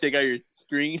you take out your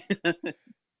screen.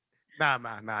 Nah,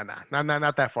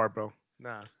 not that far, bro.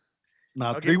 Nah.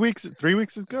 Nah, Okay. 3 weeks. 3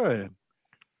 weeks is good.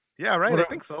 Yeah, right. What I a-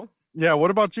 think so. Yeah. What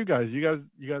about you guys? You guys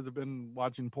have been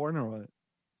watching porn or what?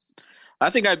 I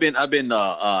think I've been I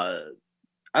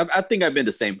think I've been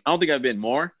the same. I don't think I've been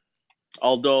more,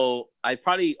 although I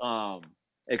probably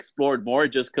explored more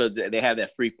just because they have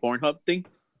that free Pornhub thing.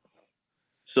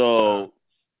 So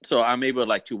I'm able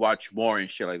like to watch more and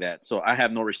shit like that. So I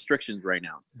have no restrictions right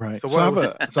now. Right. So So, what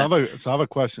I was have a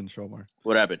question, Shomar.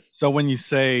 What happened? So when you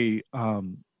say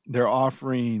they're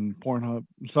offering Pornhub,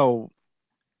 so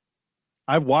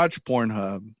I've watched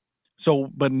Pornhub. So,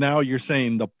 but now you're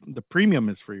saying the premium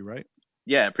is free, right?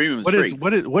 Yeah, premium is What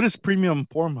free. is what is premium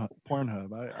Pornhub?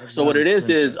 I've So not what it is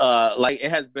experienced that. like it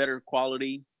has better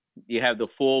quality. You have the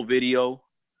full video.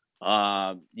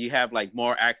 You have like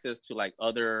more access to like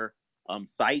other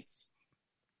sites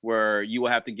where you will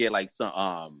have to get like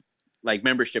some like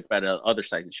membership at other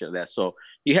sites and shit like that. So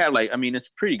you have like, I mean, it's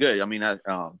pretty good. I mean,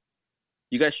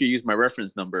 you guys should use my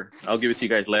reference number. I'll give it to you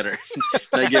guys later.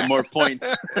 I get more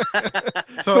points.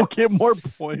 So get more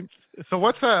points. So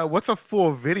what's a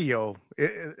full video?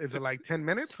 Is it like 10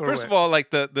 minutes? Or First what? of all,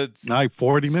 like the Like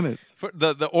 40 minutes. for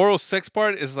the oral sex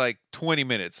part is like 20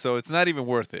 minutes, so it's not even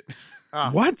worth it. Ah,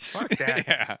 What? Fuck that.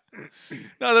 Yeah.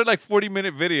 No, they're like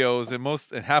 40-minute videos,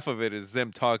 and half of it is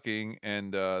them talking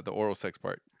and the oral sex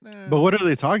part. But what are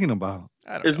they talking about?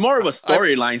 I don't It's know. more of a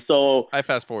storyline. So I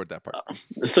fast forward that part.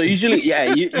 So usually,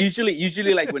 yeah,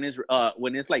 usually like when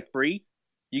it's like free,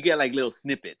 you get like little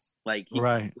snippets. Like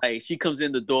Right. like she comes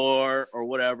in the door or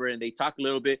whatever, and they talk a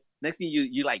little bit. Next thing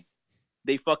you like,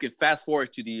 they fucking fast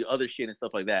forward to the other shit and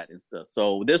stuff like that and stuff.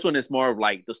 So this one is more of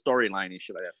like the storyline and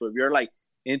shit like that. So if you're like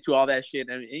into all that shit,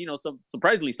 and you know,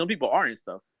 surprisingly some people are and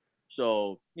stuff.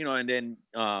 So you know, and then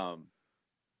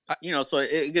you know, so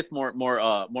it gets more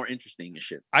interesting and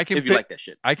shit. I can if you like that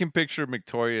shit. I can picture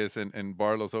Victoria's and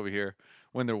Barlow's over here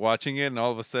when they're watching it, and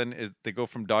all of a sudden they go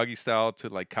from doggy style to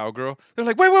like cowgirl. They're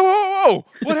like, wait, whoa,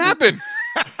 what happened?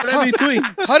 What am I doing?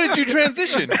 How did you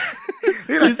transition?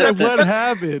 He said, "What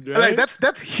happened?" Right? Like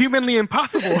that's humanly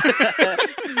impossible.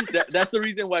 That's the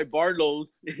reason why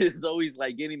Barlow's is always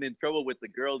like getting in trouble with the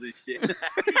girls and shit.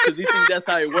 Because he thinks that's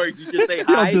how it works. You just say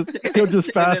hi. He'll just and then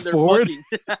fast they're forward.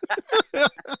 fucking.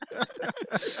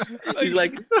 He's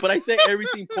like, but I say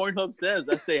everything Pornhub says.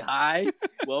 I say hi,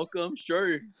 welcome,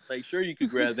 sure. Like, sure, you could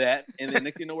grab that. And then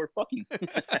next thing you know, we're fucking.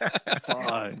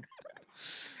 Fine.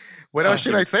 What else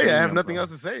should I Fucking say? I have premium, nothing bro.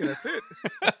 else to say. That's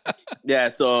it. Yeah,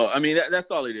 so, I mean,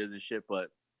 that's all it is and shit. But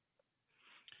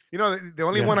You know, the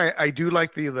only Yeah. one I do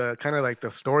like the kind of like the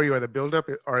story or the build up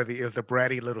is the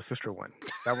bratty little sister one.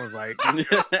 That one's like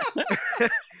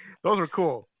those were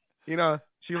cool. You know,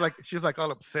 she's like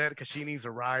all upset because she needs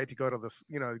a ride to go to the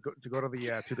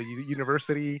to the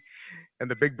university, and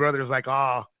the big brother's like,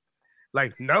 oh,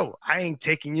 like, no, I ain't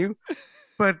taking you,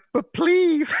 but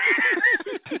please.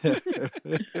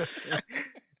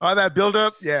 All that build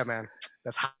up, yeah, man,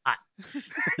 that's hot.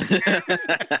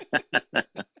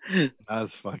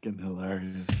 That's fucking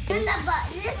hilarious. It's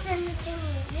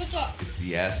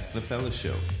the Ask the Fella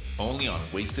Show, only on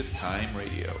Wasted Time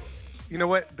Radio. You know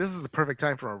what? This is the perfect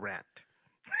time for a rant.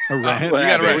 A rant? You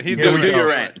got a rant. He's do doing it. your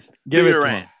rant. Give Do it your to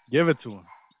rant. him. Give it to him.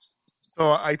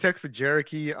 So I texted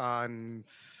Cherokee on,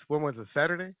 when was it,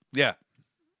 Saturday? Yeah.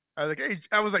 I was like, hey,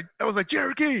 I was like,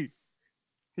 Cherokee.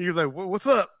 He was like, what's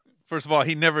up? First of all,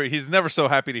 he's never so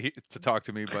happy to talk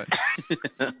to me, but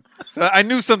so I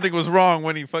knew something was wrong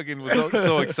when he fucking was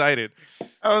so excited.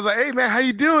 I was like, hey man, how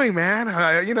you doing, man?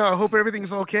 I hope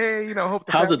everything's okay. Hope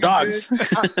How's the dogs?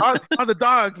 How's the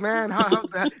dogs, man?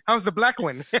 How's the black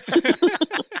one?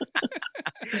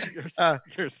 You're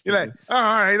You're like, oh, all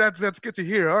right, that's good to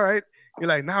hear. All right. You're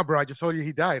like, nah, bro, I just told you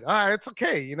he died. All right, it's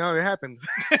okay. It happens.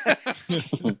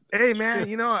 Hey,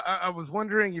 man, I was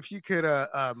wondering if you could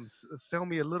sell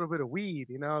me a little bit of weed,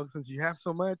 since you have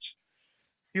so much.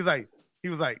 He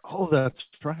was like, oh, that's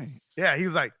right. yeah. He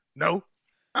was like, no.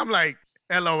 I'm like,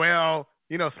 LOL,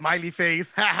 smiley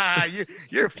face. Haha,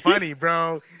 you're funny,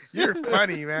 bro. You're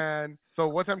funny, man. So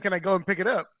what time can I go and pick it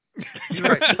up? He's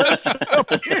like,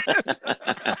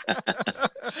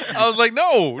 I was like,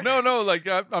 no, like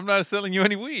I'm not selling you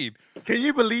any weed. can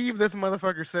you believe this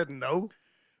motherfucker said no?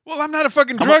 Well, I'm not a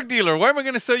fucking drug dealer. Why am I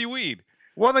gonna sell you weed?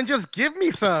 Well, then just give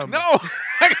me some. No,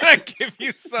 I'm not gonna give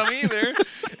you some either.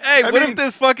 Hey, what if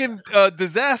this fucking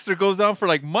disaster goes on for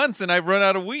like months and I've run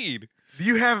out of weed?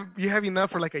 You have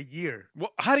enough for like a year.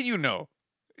 Well, how do you know?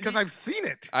 Because I've seen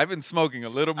it. I've been smoking a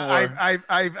little more. I've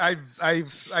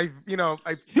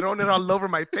thrown it all over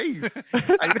my face.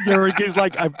 Cherokee's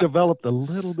like, I've developed a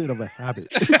little bit of a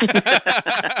habit.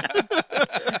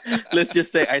 Let's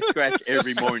just say I scratch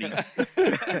every morning.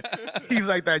 He's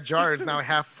like, that jar is now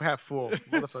half full,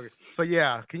 motherfucker. So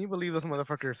yeah, can you believe this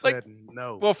motherfucker said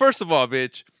no? Well, first of all,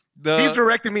 bitch,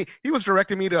 He was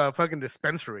directing me to a fucking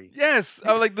dispensary. Yes,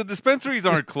 I'm like, the dispensaries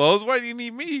aren't closed. Why do you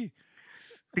need me?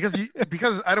 Because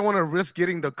I don't want to risk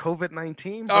getting the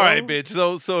COVID-19. All right, bitch.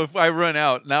 So if I run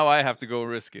out, now I have to go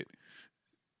risk it.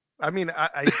 I mean,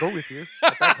 I go with you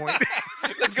at that point.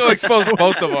 Let's go expose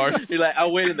both of ours. You're like,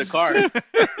 I'll wait in the car.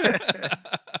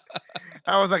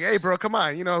 I was like, hey, bro, come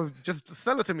on, just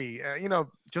sell it to me.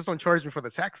 Just don't charge me for the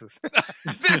taxes.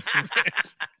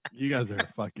 You guys are a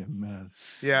fucking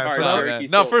mess. Yeah. All so right, that- Cherokee,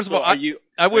 no, first of all, are you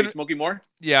smoking more?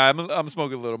 Yeah, I'm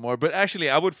smoking a little more, but actually,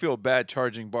 I would feel bad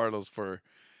charging Bartles for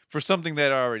something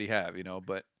that I already have,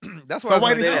 But that's why. so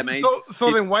why did say you? that, man.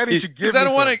 Then why did you give? Because I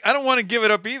don't want to give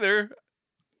it up either.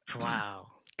 Wow.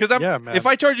 Because man. if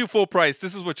I charge you full price,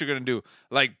 this is what you're gonna do.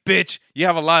 Like, bitch, you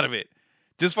have a lot of it.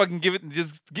 Just fucking give it.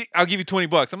 I'll give you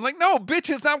 $20. I'm like, no, bitch,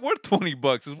 it's not worth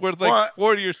 $20. It's worth like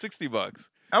 40 or $60.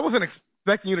 I wasn't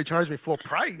expecting you to charge me full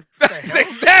price. That's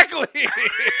exactly.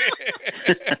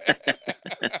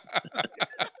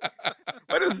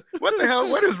 What the hell?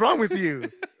 What is wrong with you,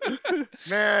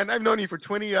 man? I've known you for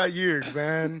 20 years,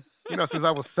 man. Since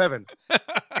I was 7.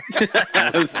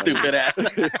 Stupid ass.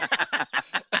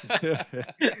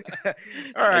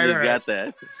 All right, I just got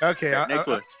that. Okay, Next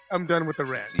one. I'm done with the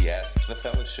rant. The Ask the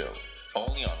Fella Show,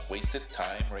 only on Wasted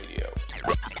Time Radio.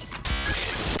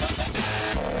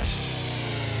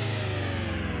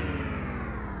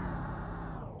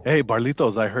 Hey,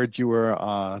 Barlitos, I heard you were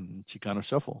on Chicano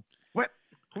Shuffle. What?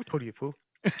 Who told you, fool?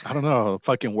 I don't know.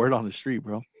 Fucking word on the street,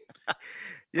 bro.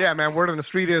 Yeah, man. Word on the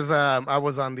street is I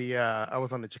was on the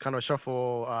Chicano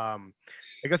Shuffle.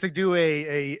 I guess they do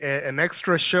an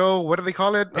extra show. What do they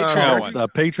call it? Patreon one. The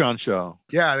Patreon show.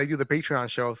 Yeah, they do the Patreon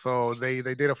show. So they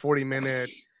did a 40-minute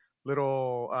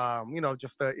little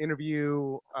just an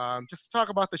interview, just to talk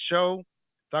about the show,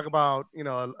 talk about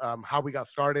how we got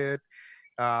started,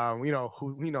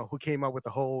 who came up with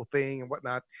the whole thing and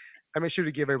whatnot. I made sure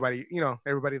to give everybody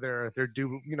their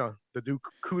due, the due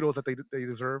kudos that they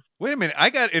deserve. Wait a minute, I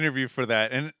got interviewed for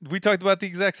that, and we talked about the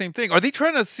exact same thing. Are they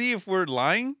trying to see if we're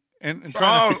lying and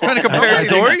trying to compare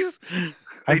stories?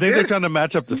 I think they're trying to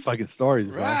match up the fucking stories,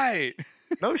 bro. Right.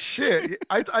 No shit.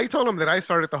 I told them that I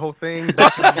started the whole thing.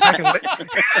 Back in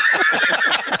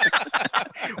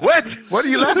What? What are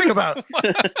you laughing about?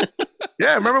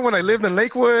 Yeah, remember when I lived in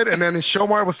Lakewood and then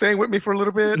Shomar was staying with me for a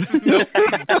little bit?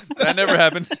 That never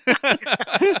happened.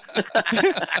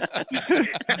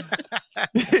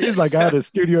 He's like, I had a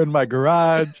studio in my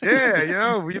garage.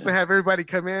 Yeah, we used to have everybody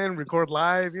come in, record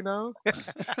live, That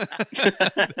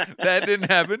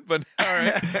didn't happen, but all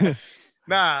right.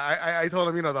 Nah, I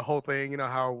told him, the whole thing,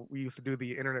 how we used to do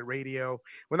the internet radio.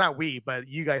 Well, not we, but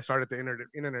you guys started the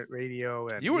internet radio.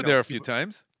 And You were there a few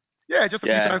times. Yeah, just a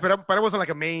few times, but I wasn't like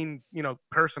a main,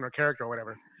 person or character or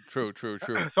whatever. True.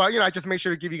 So I just made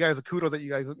sure to give you guys the kudos that you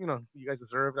guys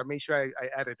deserved. I made sure I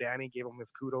added Danny, gave him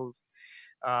his kudos,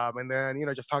 and then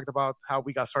just talked about how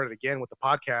we got started again with the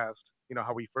podcast.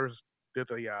 How we first did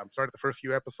started the first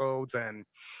few episodes and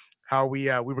how we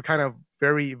were kind of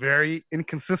very, very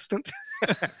inconsistent.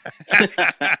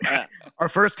 Our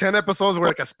first 10 episodes were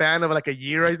like a span of like a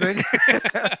year, I think.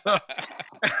 So,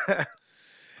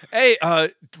 hey,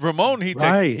 Ramon,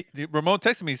 Ramon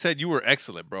texted me. He said you were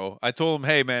excellent, bro. I told him,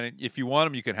 hey, man, if you want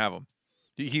him, you can have him.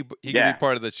 He can be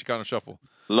part of the Chicano Shuffle.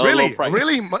 Really? All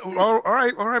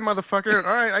right, motherfucker.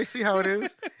 All right, I see how it is.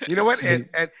 You know what? And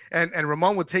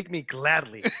Ramon would take me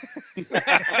gladly.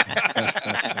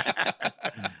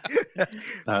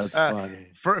 That's funny.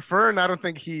 Fern, I don't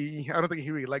think he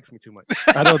really likes me too much.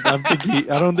 I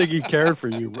don't think he cared for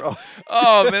you, bro.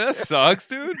 Oh man, that sucks,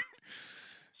 dude.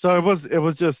 So it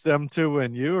was just them two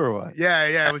and you, or what?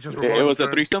 Yeah, it was just Ramon. It was a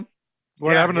threesome.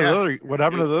 What happened to the other? What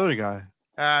happened to the other guy?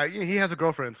 He has a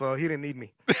girlfriend, so he didn't need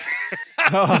me.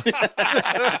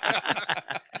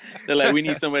 They're like, we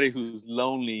need somebody who's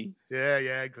lonely. Yeah,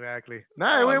 exactly.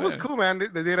 No, it was cool, man.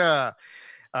 They did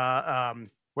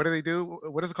what do they do?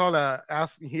 What is it called?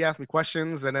 He asked me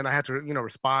questions, and then I had to,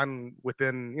 respond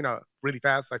within, really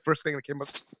fast. Like first thing that came up.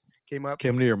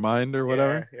 Came to your mind or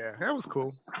whatever. Yeah, that was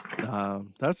cool.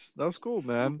 That's cool,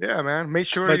 man. Yeah, man. Make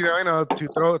sure to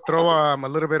throw a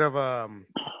little bit of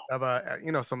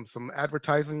some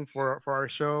advertising for our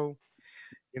show.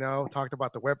 Talked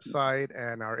about the website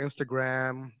and our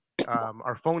Instagram,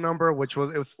 our phone number, which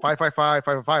was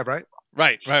 555-555, right?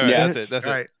 Right. Yeah. That's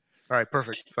it. All right,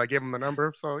 perfect. So I gave him the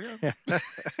number. So yeah.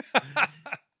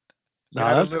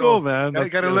 That's cool, man.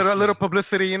 Got a little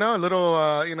publicity, a little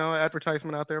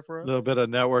advertisement out there for us. A little bit of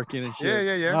networking and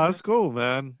shit. Yeah. No, that's cool,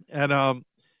 man. And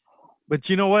but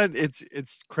you know what?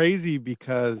 It's crazy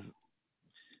because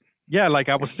like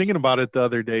I was thinking about it the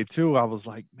other day too. I was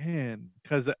like, man,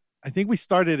 because I think we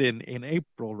started in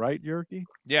April, right, Yerky?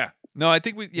 Yeah. No, I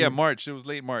think March. It was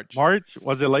late March. March?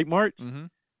 Was it late March? Mm-hmm.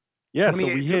 Yeah, so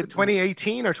we hit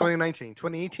 2018 or 2019?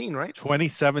 2018, right?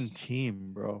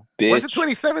 2017, bro. Bitch. Was it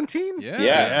 2017? Yeah.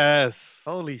 Yes.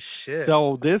 Holy shit.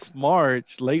 So this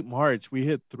March, late March, we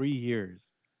hit 3 years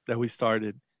that we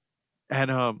started.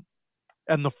 And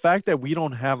the fact that we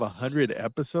don't have 100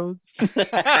 episodes.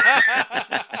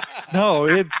 No,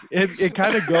 it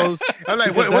kind of goes. I'm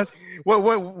like, what's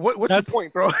your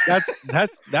point, bro? That's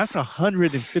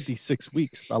 156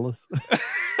 weeks, fellas.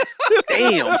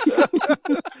 Damn.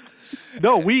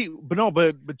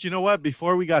 But you know what?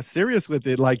 Before we got serious with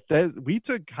it, like that, we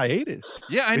took hiatus.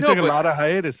 Yeah, I we know. took a lot of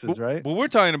hiatuses, right? But we're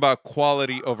talking about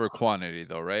quality over quantity,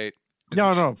 though, right? No,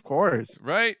 of course.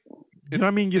 Right? You know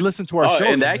what I mean? You listen to our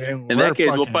shows. In that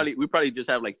case, we probably just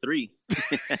have like 3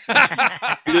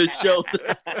 good shows.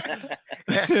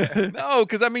 No,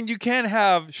 because I mean, you can't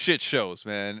have shit shows,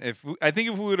 man. I think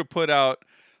if we would have put out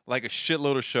like a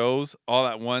shitload of shows all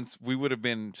at once, we would have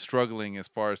been struggling as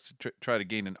far as to try to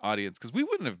gain an audience because we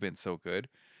wouldn't have been so good.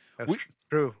 That's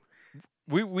true.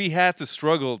 We had to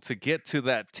struggle to get to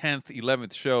that 10th,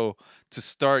 11th show to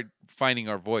start finding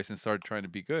our voice and start trying to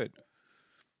be good.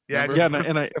 Yeah,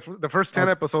 the first 10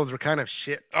 episodes were kind of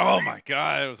shit. Oh my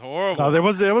god, it was horrible. No, there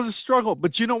was a struggle,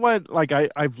 but you know what? Like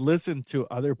I've listened to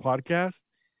other podcasts,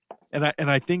 and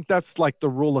I think that's like the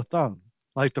rule of thumb.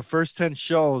 Like the first 10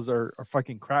 shows are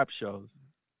fucking crap shows.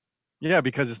 Yeah,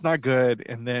 because it's not good,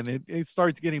 and then it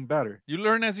starts getting better. You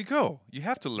learn as you go. You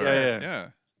have to learn.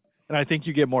 Yeah. And I think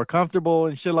you get more comfortable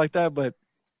and shit like that. But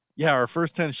yeah, our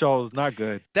first 10 shows not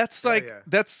good. That's like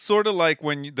that's sort of like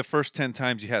when the first 10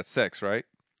 times you had sex, right?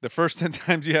 The first 10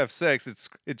 times you have sex,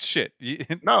 it's shit.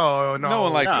 No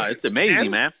one likes it. It's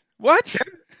amazing, man. What?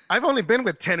 I've only been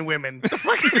with 10 women.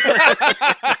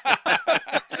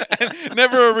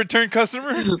 Never a return customer?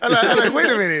 I'm like, wait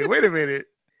a minute.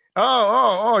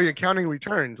 Oh, you're counting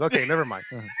returns. Okay, never mind.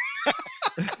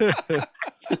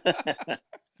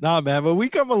 Nah, man, but we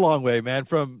come a long way, man,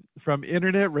 from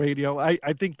internet radio.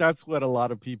 I think that's what a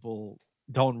lot of people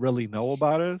don't really know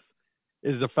about us,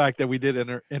 is the fact that we did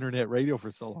internet radio for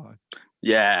so long.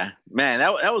 Yeah, man,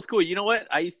 that was cool. You know what?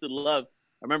 I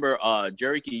remember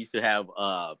Jericho used to have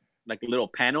like a little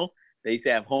panel They used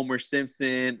to have Homer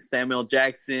Simpson, Samuel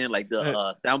Jackson, like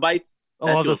the sound bites. That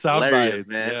Oh, shit the was sound hilarious, bites,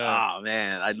 man. yeah. Oh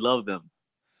man, I love them.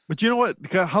 But you know what?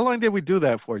 How long did we do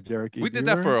that for, Jericho? We did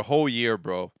that for a whole year,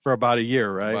 bro. for about a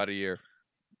year, right? About a year.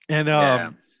 And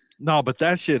Yeah. no, but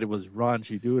that shit, it was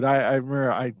raunchy, dude. I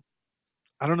remember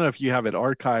I don't know if you have it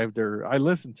archived or I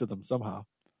listened to them somehow.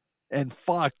 And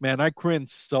fuck, man, I cringed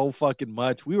so fucking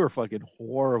much. We were fucking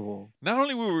horrible. Not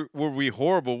only were we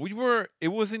horrible, it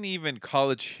wasn't even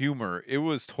college humor. It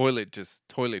was toilet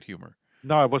humor.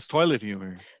 No, it was toilet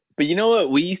humor. But you know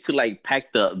what? We used to like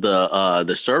pack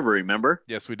the server. Remember?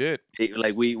 Yes, we did.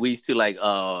 Like we used to like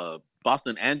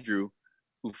Boston Andrew,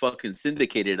 who fucking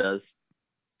syndicated us,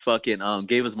 fucking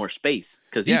gave us more space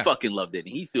because he Yeah. fucking loved it. And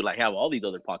he used to like have all these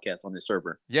other podcasts on his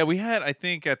server. Yeah, we had, I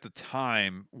think at the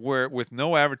time, where with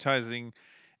no advertising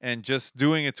and just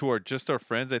doing it to just our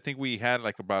friends, I think we had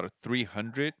like about a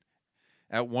 300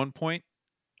 at one point.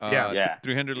 Yeah.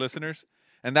 300 listeners.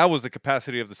 And that was the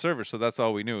capacity of the server. So that's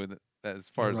all we knew as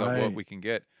far as what Right. we can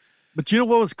get. But you know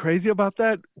what was crazy about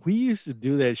that? We used to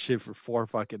do that shit for 4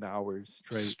 fucking hours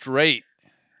straight.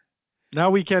 Now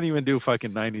we can't even do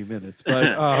fucking 90 minutes. But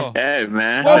Hey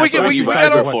man, Well, that's what you we guys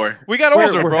got are over- for. We got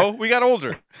older, We're- bro. We got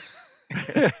older.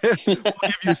 we'll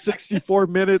give you 64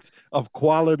 minutes of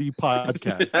quality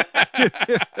podcast.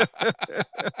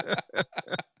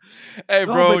 Hey,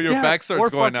 No, bro, but your yeah, back starts we're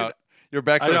going fucking- out. Your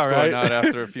back I know, starts going right? out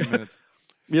after a few minutes.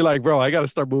 Be like, bro, I gotta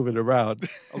start moving around.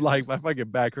 I'm like, my fucking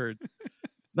back hurts.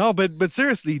 No, but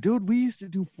seriously, dude, we used to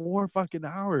do 4 fucking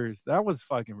hours. That was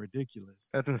fucking ridiculous.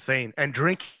 That's insane. And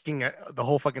drinking the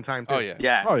whole fucking time. Too. Oh, yeah.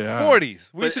 Yeah. Oh yeah. 40s.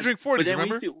 We used to But- drink But 40s, then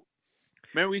remember?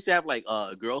 we used to have like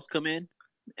girls come in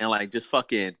and like just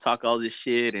fucking talk all this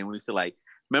shit, and we used to like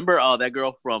remember that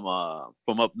girl from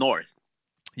up north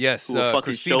Yes. who would fucking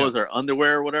Christina. show us her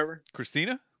underwear or whatever.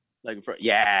 Christina? Like,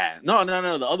 yeah, no,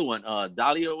 the other one,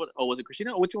 Dahlia. Oh, was it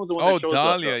Christina? Which one was the one Oh, that shows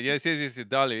Dahlia. up? Yes,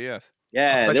 Dahlia, yes.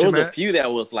 Yeah, thought there you was a meant- few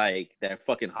that was like that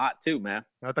fucking hot too, man.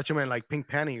 I thought you meant like pink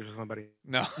panties or somebody.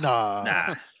 No. Nah.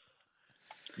 Nah,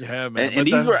 Yeah, man. and but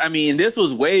these then- were, I mean, this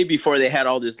was way before they had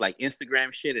all this like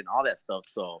Instagram shit and all that stuff.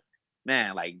 So,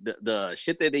 man, like the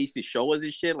shit that they used to show us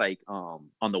and shit, like on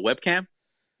the webcam,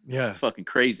 yeah. it's fucking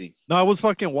crazy. No, it was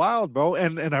fucking wild, bro.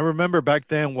 And I remember back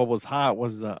then what was hot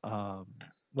was the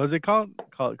what's it called?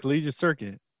 Called Collegiate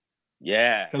Circuit.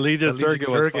 Yeah, Collegiate Circuit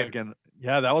was Circuit. fucking,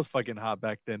 yeah, that was fucking hot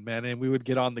back then, man. And we would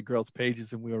get on the girls'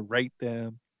 pages and we would rate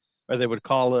them, or they would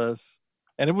call us.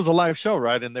 And it was a live show,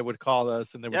 right? And they would call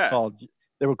us and they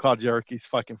would call Jericho's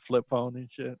fucking flip phone and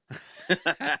shit.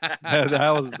 Yeah,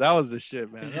 that was the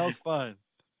shit, man. That was fun.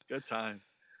 Good time.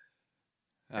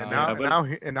 And Uh,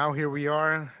 now here we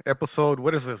are. Episode.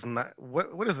 What is this?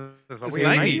 What is this? Are It's we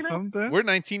 90. 90 now? something? we're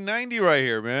 1990 right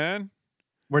here, man.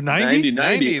 We're 90?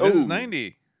 90. This is Oh.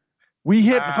 90. We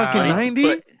hit Wow. fucking 90?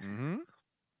 But- Mm-hmm.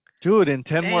 Dude, in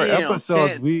 10 more Damn,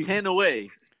 episodes, 10, 10 away.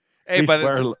 Hey, We by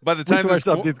swear- the we time swear this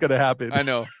something's going to happen. I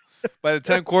know. By the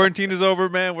time quarantine is over,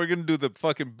 man, we're gonna do the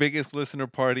fucking biggest listener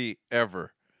party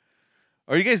ever.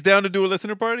 Are you guys down to do a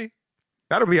listener party?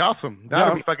 That'll be awesome. That'll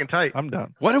Yeah. be fucking tight. I'm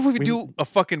done. What if we We- do a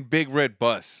fucking big red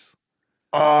bus?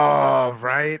 Oh,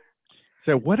 right.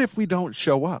 So what if we don't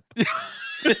show up?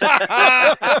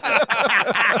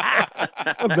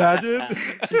 Imagine.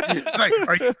 Like,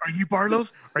 are you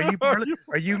Barlow's? Are you Barlow?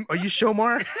 Are you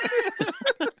Shomar?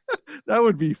 That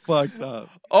would be fucked up.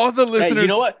 All the listeners. you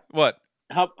know what? What?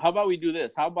 How about we do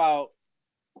this? How about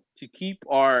to keep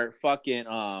our fucking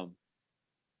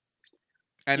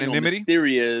Anonymity?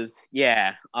 mysterious?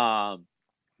 Yeah. How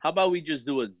about we just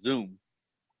do a Zoom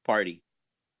party?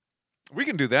 We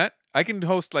can do that. I can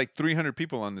host like 300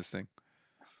 people on this thing.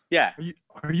 Yeah.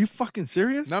 Are you fucking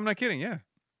serious? No, I'm not kidding. Yeah.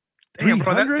 Damn,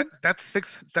 bro, 300? that's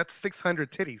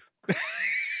 600 titties.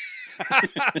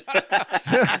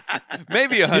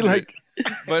 Maybe You 100. like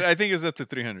but I think it's up to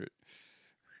 300.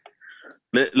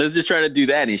 Let's just try to do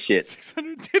that and shit.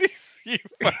 600 titties? You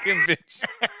fucking bitch.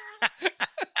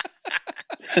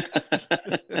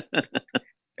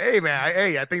 Hey man,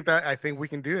 I think we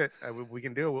can do it. We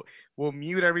can do it. We'll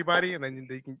mute everybody, and then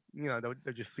they can, they'll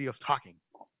just see us talking.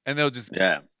 And they'll just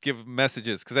Yeah. give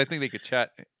messages because I think they could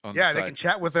chat on the Yeah, side. they can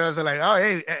chat with us. They're like, oh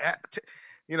hey,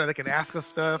 they can ask us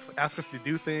stuff, ask us to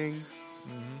do things.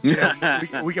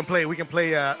 Mm-hmm. We can play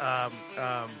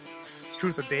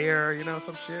truth or dare,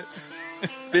 some shit.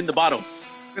 Spin the bottle.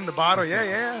 In the bottle,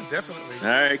 yeah, definitely.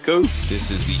 All right, cool.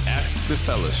 This is the Ask the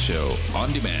Fellas show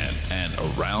on demand and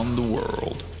around the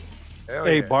world. Hell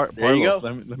hey, yeah. There you Barlos,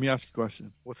 go. let me ask you a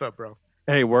question. What's up, bro?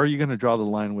 Hey, where are you going to draw the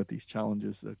line with these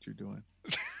challenges that you're doing?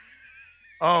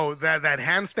 Oh, that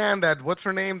handstand, that what's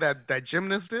her name? That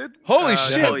gymnast did? Holy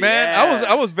shit, Oh, man! yeah.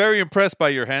 I was very impressed by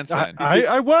your handstand.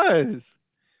 I was,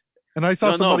 and I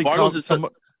saw No, somebody Bartles is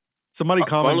somebody Bartles-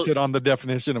 commented on the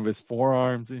definition of his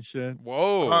forearms and shit.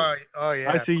 Whoa! Oh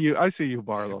yeah. I see you,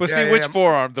 Barlow. But Yeah, see, yeah, which yeah.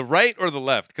 forearm, the right or the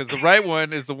left? Because the right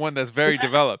one is the one that's very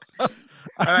developed.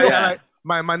 I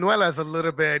my Manuela's a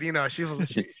little bit, she's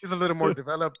a little more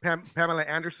developed. Pamela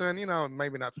Anderson,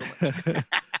 maybe not so much.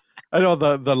 I know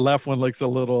the left one looks a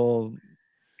little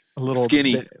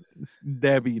Skinny.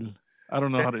 débil. I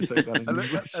don't know how to say that in a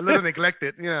English. little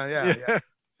neglected. Yeah.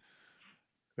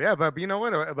 Yeah, but you know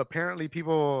what? Apparently,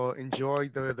 people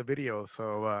enjoyed the video,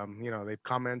 so they've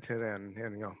commented and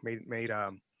made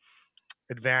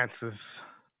advances.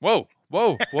 Whoa!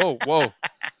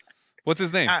 What's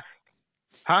his name?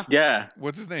 Huh? Yeah.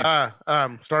 What's his name?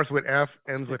 Starts with F,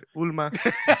 ends with Ulma.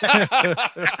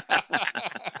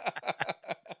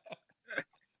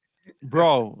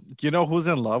 Bro, do you know who's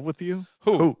in love with you?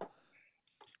 Who?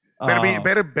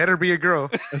 Better be a girl.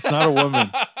 It's not a woman.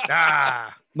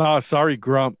 Ah, No, sorry,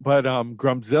 Grump, but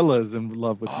Grumpzilla is in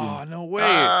love with Oh you. no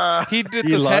way! He did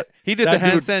He the lo- he did the that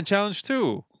dude- handstand challenge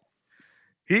too.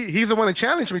 he's the one that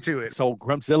challenged me to it. So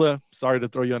Grumpzilla, sorry to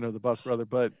throw you under the bus, brother,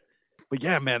 but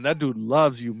yeah, man, that dude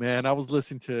loves you, man. I was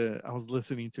listening to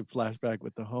Flashback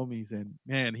with the homies, and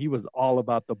man, he was all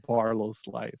about the Barlow's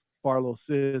life. Barlow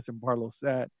sits and Barlow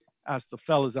sat. Ask the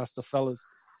fellas.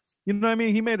 You know what I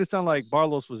mean? He made it sound like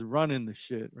Barlow's was running the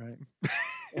shit, right?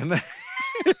 And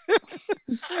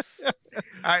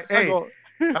I Hey, go,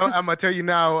 I'm gonna tell you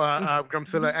now,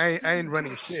 Grumpzilla, I ain't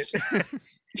running shit.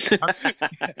 He's I'm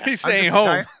staying just a home.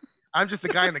 guy- I'm just a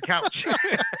guy on the couch.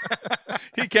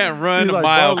 He can't run he's a like,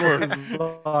 mile Barlow's for. is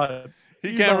not- He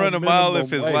he's can't on run a mile if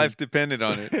minimum his wage. life depended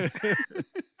on it.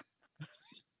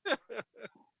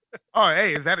 Oh,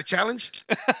 hey, is that a challenge?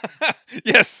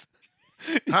 Yes.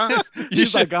 Huh? You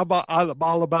He's should. like, I'm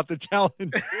all about the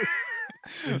challenge.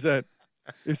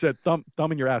 he said,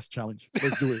 thumb in your ass challenge.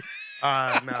 Let's do it.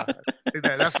 No,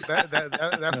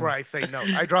 that's where I say no.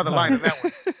 I draw the line on that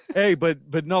one. Hey, but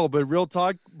real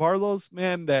talk, Barlow's,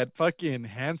 man, that fucking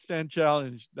handstand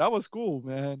challenge, that was cool,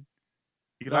 man.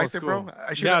 You That liked was it, bro? cool.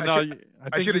 I should Yeah, I no, should I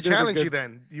have think did a challenged you good-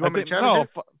 then. You I want me to think- challenge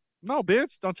no, it? no,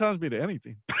 bitch, don't challenge me to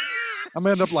anything. I'm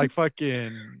gonna end up like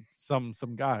fucking some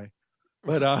guy.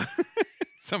 But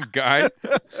Some guy.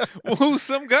 Who's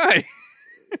some guy?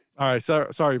 all right,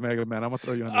 sorry, Mega Man. I'm gonna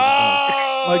throw you under the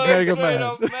Oh, Like Mega straight Man.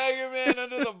 up Mega Man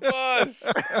under the bus.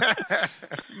 bus.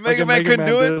 Mega Like Man couldn't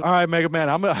do did. it. All right, Mega Man.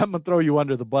 I'm gonna throw you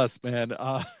under the bus, man.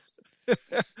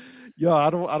 Yo, I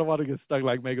don't want to get stuck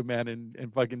like Mega Man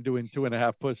and fucking doing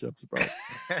 2.5 push-ups, bro.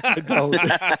 I don't.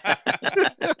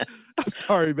 I'm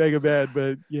sorry, Mega Man,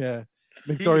 but yeah,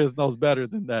 Victorious knows better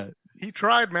than that. He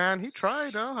tried, man. He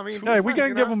tried, huh? I mean, Hey, we can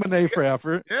can give him an A for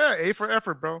effort. Yeah, A for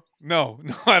effort, bro. No,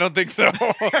 I don't think so.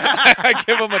 I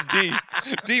give him a D.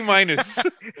 D minus.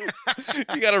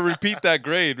 You got to repeat that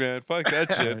grade, man. Fuck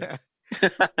that shit.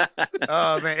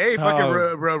 Oh man, hey, fucking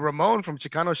Oh. Ramon from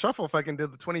Chicano Shuffle fucking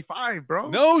did the 25, bro.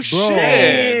 No shit.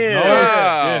 Damn.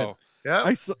 Wow.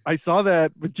 Yeah. I saw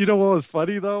that, but you know what was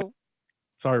funny though?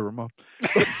 Sorry, Ramon.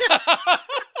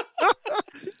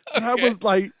 And I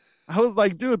was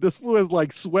like, dude, this fool is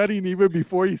like sweating even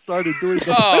before he started doing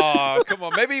the. Oh, come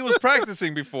on. Maybe he was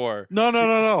practicing before.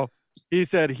 No. He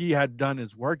said he had done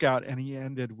his workout and he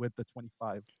ended with the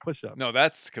 25 push-ups. No,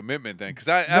 that's commitment then. Because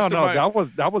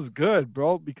that was good,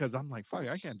 bro. Because I'm like, fuck,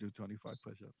 I can't do 25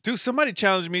 push-ups. dude, somebody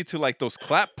challenged me to like those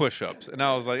clap push-ups, and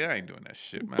I was like, I ain't doing that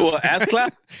shit, man. Well, ass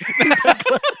clap.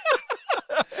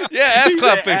 Yeah, ass He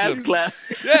clap said ass push-ups. clap.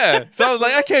 Yeah, so I was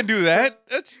like, I can't do that.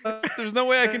 There's no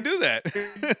way I can do that.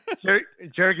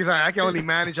 Cherokee's like, I can only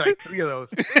manage like 3 of those.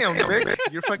 Damn, Nick,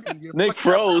 you're fucking. Nick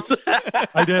froze.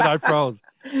 I froze.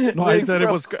 No, I Nick said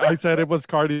froze. it was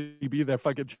Cardi B that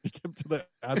fucking pushed him to the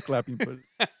ass clapping push.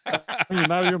 I mean,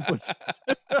 not even push-ups.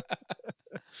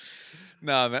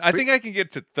 Nah, man. I think I can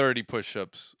get to 30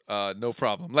 push-ups. No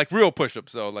problem. Like real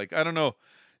push-ups though. Like I don't know.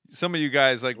 Some of you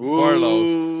guys like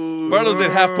Barlow's. Barlow's did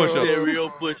half push-ups. Yeah, real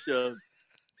push-ups.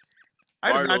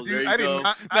 Barlow's, there you go.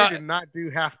 I did not do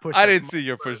half push-ups. I didn't see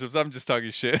your push-ups. I'm just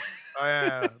talking shit. Oh,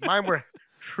 yeah. Mine were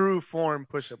true form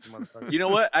push-ups, motherfucker. You know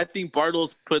what? I think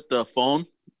Bartles put the phone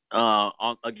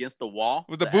on against the wall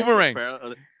With the actual boomerang.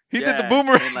 He did the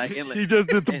boomerang. and like- He just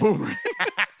did the and- boomerang.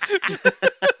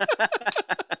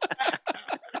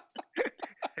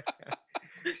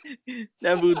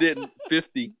 That boo did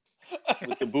 50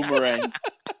 with the boomerang,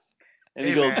 and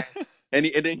he Hey, goes, man.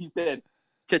 and then he said,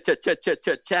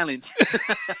 challenge.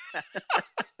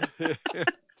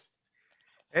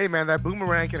 Hey man, that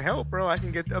boomerang can help, bro. I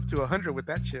can get up to 100 with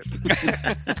that shit.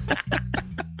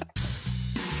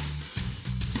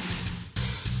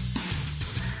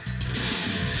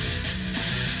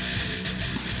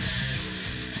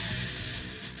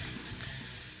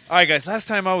 All right, guys. Last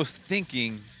time I was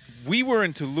thinking, we were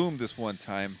in Tulum this one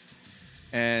time,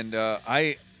 and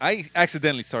I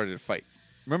accidentally started a fight.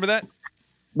 Remember that?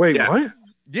 Wait, Yeah. what?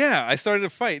 Yeah, I started a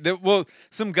fight. Well,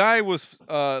 some guy was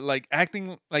like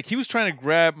acting like he was trying to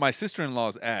grab my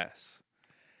sister-in-law's ass,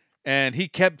 and he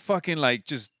kept fucking like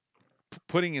just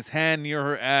putting his hand near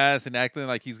her ass and acting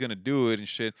like he's gonna do it and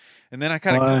shit. And then I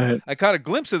caught a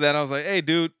glimpse of that. And I was like, "Hey,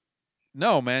 dude,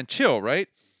 no, man, chill, right?"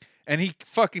 And he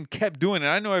fucking kept doing it.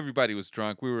 I know everybody was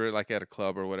drunk. We were like at a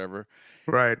club or whatever.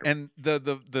 Right. And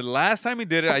the last time he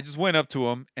did it, I just went up to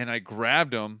him and I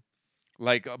grabbed him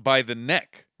like by the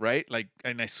neck, right? Like,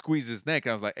 and I squeezed his neck.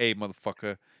 And I was like, "Hey,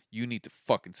 motherfucker, you need to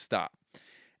fucking stop."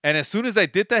 And as soon as I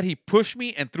did that, he pushed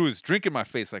me and threw his drink in my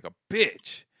face like a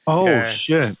bitch. Oh Yeah.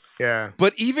 shit! Yeah.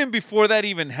 But even before that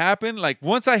even happened, like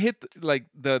once I hit like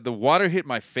the water hit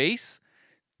my face,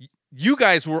 you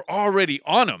guys were already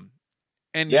on him,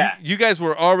 and Yeah. you guys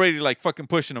were already like fucking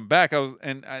pushing him back.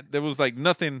 There was like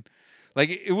nothing,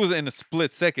 like it was in a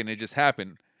split second. It just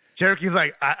happened. Cherokee's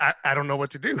like, I don't know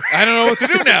what to do. I don't know what to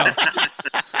do now.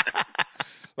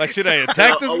 Like, should I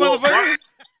attack this motherfucker?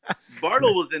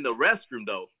 Bartle was in the restroom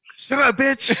though. Shut up,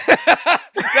 bitch.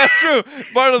 That's true.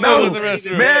 Bartles was in the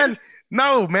restroom.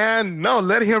 Man, no.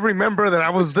 Let him remember that I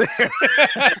was there.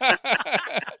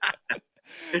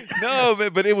 No,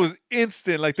 man, but it was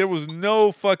instant. Like there was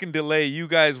no fucking delay. You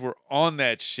guys were on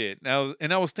that shit. Now,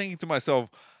 and I was thinking to myself,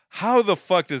 how the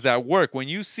fuck does that work? When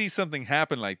you see something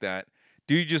happen like that,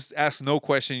 do you just ask no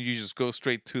question? You just go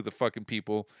straight to the fucking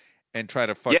people and try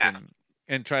to fucking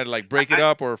and try to like break it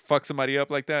up or fuck somebody up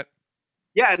like that?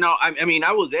 Yeah, no, I mean,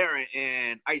 I was there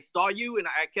and I saw you and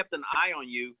I kept an eye on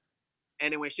you.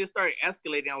 And then when shit started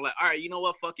escalating, I was like, all right, you know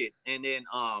what? Fuck it. And then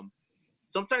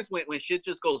sometimes when shit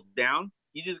just goes down,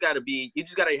 you just gotta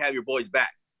have your boys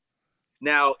back.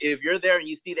 Now, if you're there and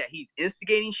you see that he's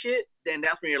instigating shit, then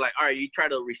that's when you're like, all right, you try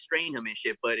to restrain him and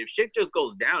shit. But if shit just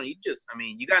goes down, you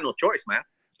got no choice, man.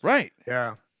 Right.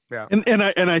 Yeah. And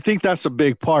I think that's a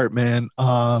big part, man.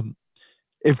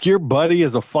 If your buddy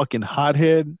is a fucking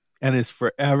hothead and is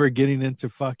forever getting into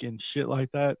fucking shit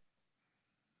like that,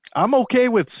 I'm okay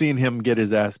with seeing him get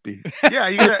his ass beat. Yeah,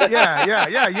 you gotta.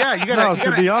 You gotta.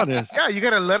 To be honest, Yeah, you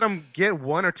gotta let him get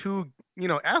one or two,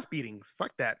 ass beatings.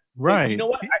 Fuck that. right? You know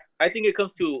what? I think it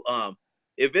comes to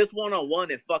if it's 1-on-1,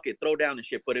 then fuck it, throw down and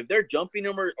shit. But if they're jumping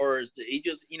him or he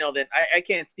just, then I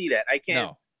can't see that. I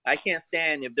can't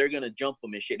stand if they're gonna jump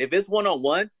him and shit. If it's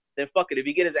 1-on-1, then fuck it. If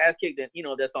he get his ass kicked, then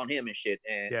that's on him and shit.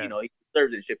 And he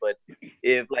deserves it and shit. But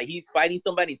if like he's fighting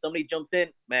somebody jumps in,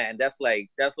 man, that's like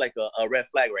a red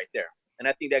flag right there. And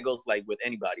I think that goes like with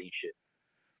anybody and shit.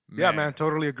 Yeah, man,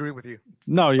 totally agree with you.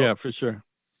 No, yeah, for sure.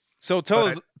 So tell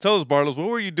us, Bartles, what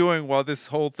were you doing while this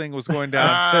whole thing was going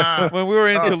down? When we were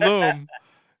in Tulum,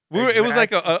 it was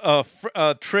like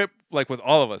a trip like with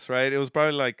all of us, right? It was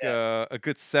probably like a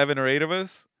good 7 or 8 of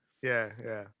us. Yeah.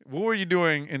 What were you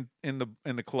doing in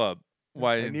the club?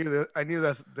 Why? I knew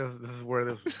this is where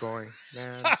this was going,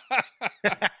 man.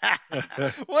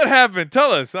 What happened?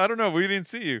 Tell us. I don't know. We didn't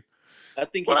see you. I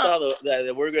think he saw that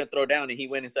we were gonna throw down, and he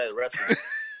went inside the restaurant.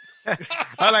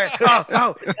 I'm like,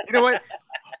 oh, you know what?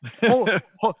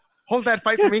 Hold that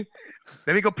fight for me.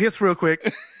 Let me go piss real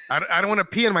quick. I don't want to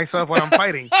pee in myself while I'm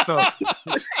fighting. So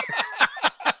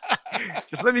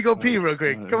just let me go pee real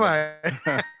quick. Come on.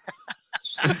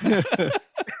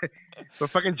 But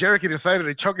fucking Cherokee decided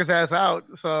to choke his ass out,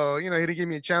 so he didn't give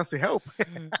me a chance to help.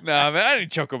 Nah, man, I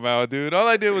didn't choke him out, dude. All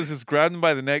I did was just grab him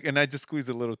by the neck, and I just squeezed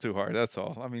a little too hard. That's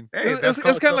all. I mean, Hey, it's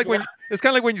that's kind of like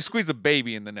when you squeeze a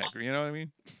baby in the neck. You know what I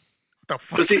mean? The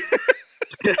fuck?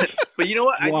 But you know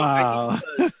what? Wow. I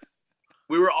think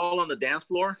we were all on the dance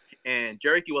floor, and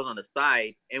Cherokee was on the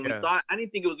side, and we saw it. I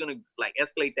didn't think it was gonna like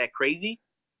escalate that crazy,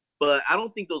 but I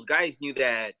don't think those guys knew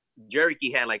that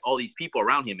Cherokee had like all these people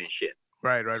around him and shit.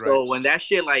 Right. So when that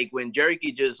shit, like when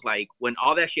Cherokee just like when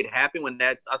all that shit happened,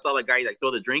 I saw the guy like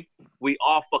throw the drink, we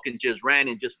all fucking just ran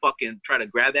and just fucking try to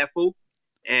grab that fool.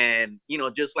 And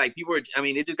just like people were, I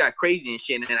mean, it just got crazy and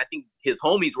shit. And I think his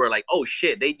homies were like, oh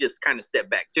shit, they just kind of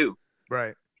stepped back too.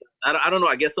 Right. I don't know.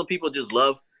 I guess some people just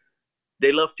love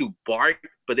to bark,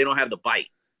 but they don't have the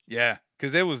bite. Yeah,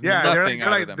 because there was nothing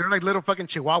out of them. They're like little fucking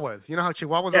chihuahuas. You know how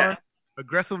chihuahuas are?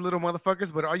 Aggressive little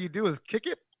motherfuckers, but all you do is kick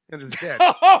it and it's dead.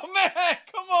 Oh man,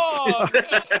 come on!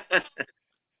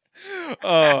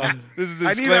 Oh, this is the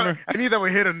disclaimer. I knew that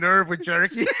would hit a nerve with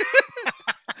Cherokee.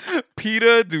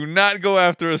 PETA, do not go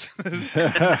after us.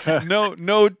 No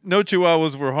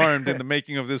chihuahuas were harmed in the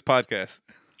making of this podcast.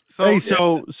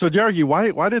 So Jericho,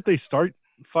 why did they start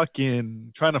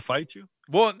fucking trying to fight you?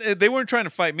 Well, they weren't trying to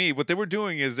fight me. What they were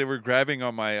doing is they were grabbing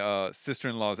on my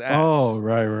sister-in-law's ass. Oh,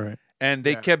 right. And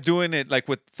they kept doing it like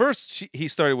with first he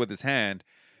started with his hand,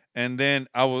 and then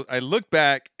I looked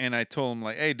back and I told him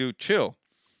like, "Hey, dude, chill."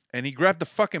 And he grabbed the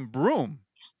fucking broom,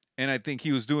 and I think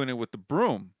he was doing it with the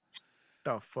broom.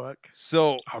 The fuck?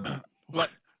 So,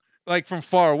 like from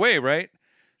far away, right?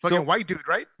 Fucking white dude,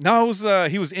 right? No, it was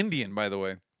he was Indian, by the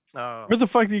way. Where the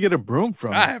fuck do you get a broom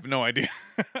from? I have no idea.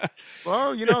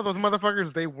 Well, you know those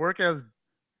motherfuckers. They work as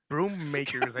broom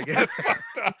makers, I guess.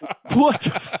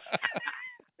 What?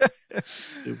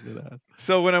 Stupid ass.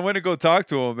 So when I went to go talk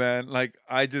to him, man, like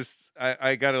I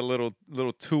got a little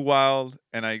too wild,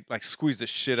 and I like squeezed the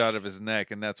shit out of his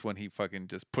neck, and that's when he fucking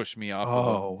just pushed me off.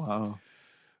 Oh wow.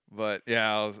 But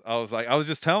yeah, I was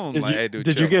just telling him like, hey, dude,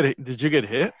 did you get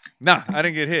hit? Nah, I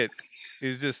didn't get hit. It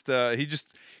was just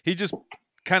he just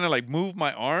kind of like moved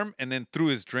my arm and then threw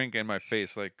his drink in my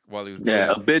face like while he was doing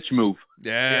a bitch move.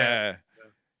 Yeah.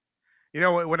 You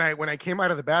know, when I came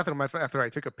out of the bathroom after I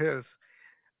took a piss,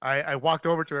 I walked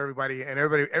over to everybody, and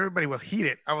everybody was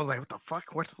heated. I was like, what the fuck?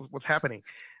 What's happening?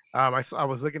 I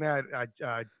was looking at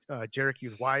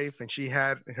Jericho's wife, and she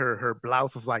had her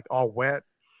blouse was like all wet.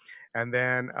 And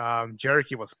then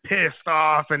Jericho was pissed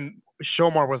off, and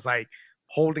Shomar was like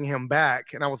holding him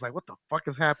back. And I was like, what the fuck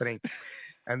is happening?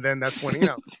 And then that's when,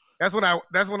 that's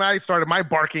when I started my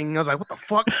barking. I was like, what the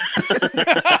fuck?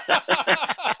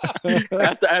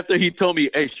 after he told me,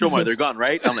 hey, Shomar, they're gone,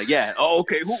 right? I'm like, yeah. Oh,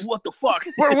 okay. What the fuck?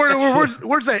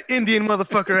 Where's that Indian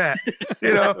motherfucker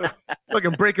at?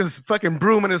 Fucking break his fucking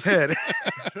broom in his head.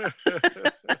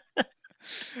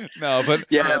 No, but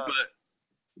yeah,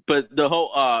 but the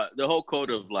whole code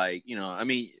of like, I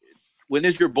mean, when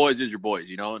it's your boys,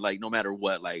 like no matter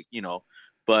what, like,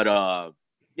 but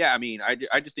yeah, I mean, I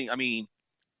just think, I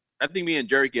think me and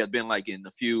Jericho have been like in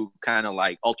a few kind of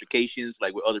like altercations,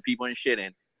 like with other people and shit.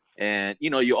 And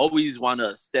you always want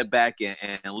to step back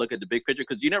and look at the big picture.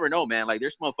 Cause you never know, man. Like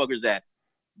there's motherfuckers that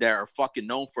are fucking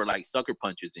known for like sucker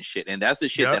punches and shit. And that's the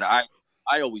shit that I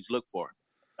always look for.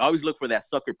 I always look for that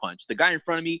sucker punch. The guy in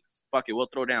front of me, fuck it, we'll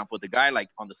throw down. But the guy like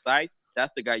on the side,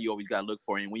 that's the guy you always got to look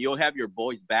for. And when you'll have your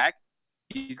boys back,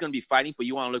 he's going to be fighting, but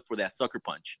you want to look for that sucker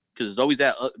punch. Because there's always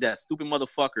that stupid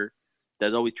motherfucker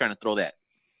that's always trying to throw that.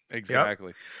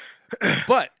 Exactly. Yep.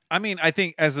 But, I mean, I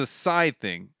think as a side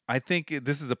thing, I think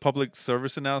this is a public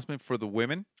service announcement for the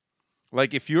women.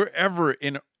 Like, if you're ever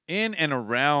in and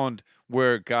around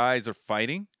where guys are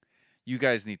fighting, you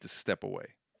guys need to step away.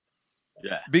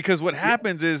 Yeah. Because what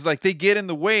happens is, like, they get in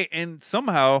the way, and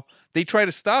somehow they try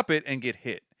to stop it and get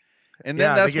hit. And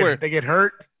then that's where they get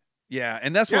hurt. Yeah,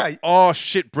 and that's where all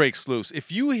shit breaks loose.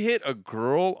 If you hit a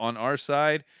girl on our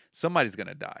side, somebody's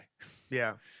gonna die.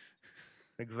 Yeah,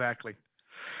 exactly.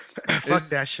 Fuck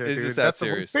that shit, dude. Just that's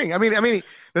serious. The thing. I mean,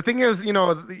 the thing is,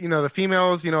 the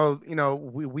females,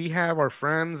 we have our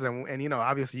friends, and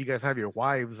obviously you guys have your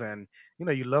wives, and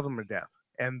you love them to death.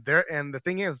 And the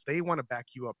thing is, they want to back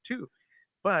you up too.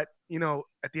 But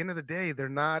at the end of the day, they're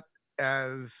not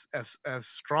as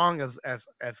strong as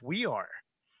we are.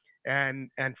 And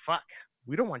fuck,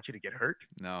 we don't want you to get hurt.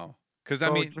 No, because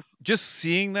I mean, just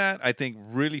seeing that, I think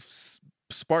really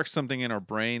sparks something in our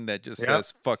brain that just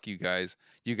says, "Fuck you guys.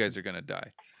 You guys are gonna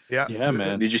die." Yeah, yeah,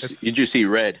 man. You just see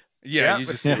red. Yeah, you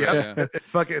just see red. Yeah. It's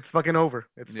fucking over.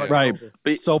 It's fucking right. over.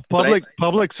 But, so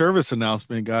public service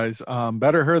announcement, guys.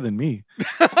 Better her than me.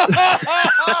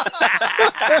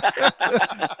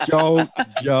 Joke.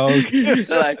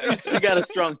 Like, she got a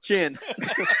strong chin.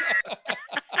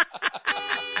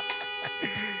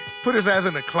 Put his ass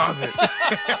in the closet.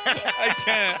 I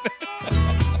can't.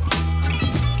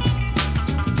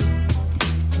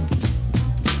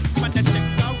 When the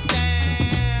shit goes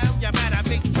down, you better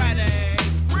be ready.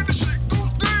 When the shit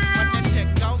goes down. When the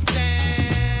shit goes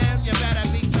down, you better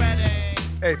be ready.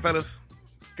 Hey, fellas,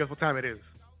 guess what time it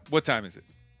is? What time is it?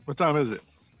 What time is it?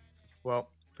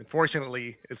 Well,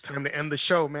 unfortunately, it's time to end the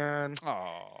show, man.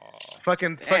 Oh,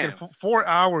 fucking 4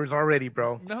 hours already,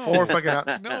 bro. No, 4 fucking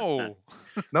hours. No,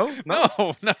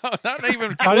 not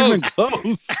even close. Not even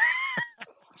close.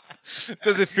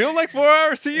 Does it feel like 4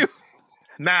 hours to you?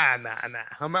 Nah.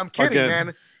 I'm kidding,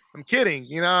 man. I'm kidding.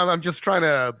 I'm just trying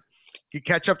to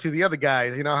catch up to the other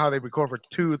guys. You know how they record for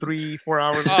 2, 3, 4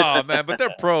 hours. Oh man, but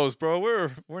they're pros, bro.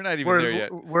 We're not even there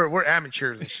yet. We're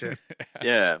amateurs and shit.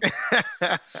 Yeah.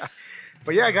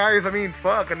 But yeah, guys, I mean,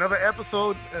 fuck, another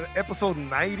episode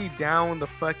 90 down the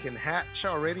fucking hatch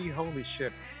already. Holy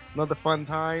shit. Another fun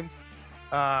time.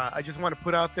 I just want to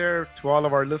put out there to all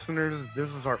of our listeners,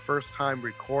 this is our first time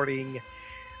recording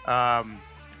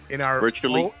in our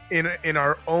Virtually? in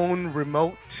our own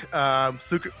remote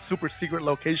super secret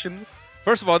locations.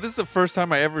 First of all, this is the first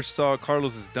time I ever saw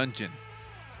Carlos's dungeon,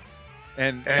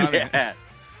 and Yeah.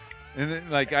 and then,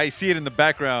 like I see it in the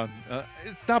background.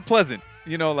 It's not pleasant,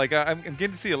 you know. Like I'm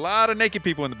getting to see a lot of naked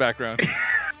people in the background.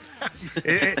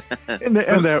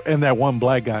 And that one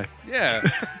black guy. Yeah.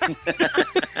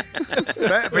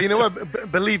 But you know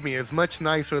what? Believe me, it's much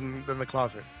nicer than the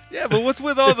closet. Yeah, but what's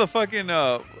with all the fucking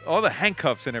all the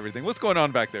handcuffs and everything? What's going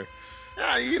on back there?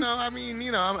 Yeah, you know, I mean,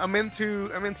 you know, I'm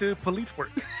into police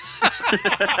work.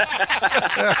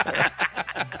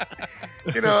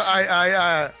 You know,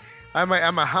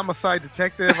 I'm a homicide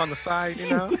detective on the side. You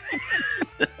know,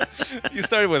 You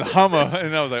started with Humma,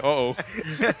 and I was like, oh.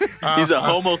 He's a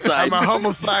homicide. I'm a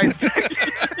homicide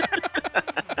detective.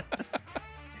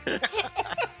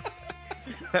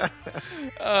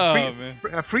 Oh man.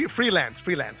 Freelance.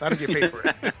 I don't get paid for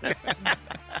it.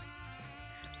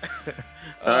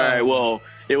 All right. Well,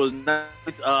 it was nice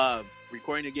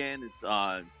recording again. It's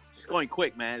just going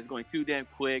quick, man. It's going too damn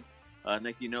quick.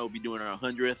 Next thing you know, we'll be doing our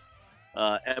 100th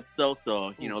episode.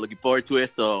 So, you know, looking forward to it.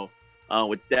 So,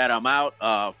 with that, I'm out.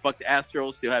 Fuck the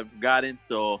Astros. Still haven't forgotten.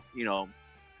 So, you know,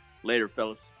 later,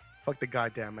 fellas. Fuck the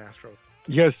goddamn Astros.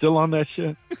 You guys still on that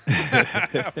shit?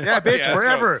 Yeah, bitch,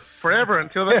 Yeah, forever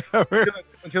until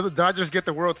until the Dodgers get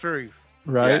the World Series.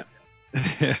 Right?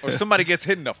 Or somebody gets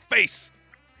hit in the face.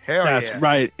 Hell That's yeah.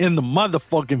 right. In the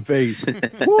motherfucking face.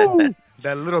 Woo!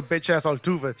 That little bitch ass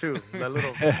Altuve too. That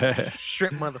little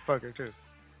shrimp motherfucker too.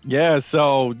 Yeah,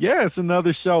 so yeah, it's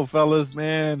another show, fellas.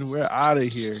 Man, we're out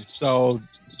of here. So,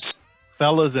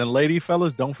 fellas and lady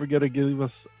fellas, don't forget to give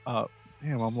us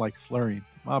damn, I'm like slurring.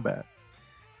 My bad.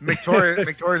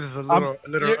 Victoria's is a little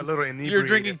inebriated. You're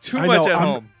drinking too I much know, at I'm-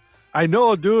 home. I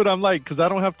know, dude. I'm like, because I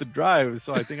don't have to drive,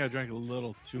 so I think I drank a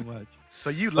little too much. So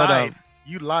you But, lied.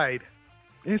 You lied.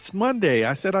 It's Monday.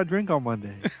 I said I drink on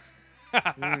Monday.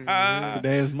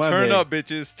 Today is Monday. Turn up,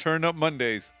 bitches. Turn up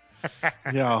Mondays.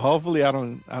 Yeah, hopefully I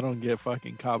don't get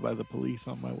fucking caught by the police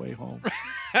on my way home.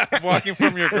 Walking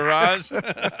from your garage.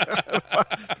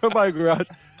 From my garage.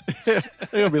 They're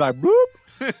gonna be like, boop.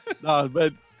 No,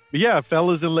 but yeah,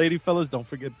 fellas and lady fellas, don't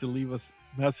forget to leave us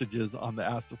messages on the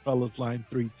Ask the Fellas line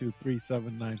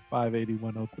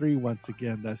 323-795-8103. Once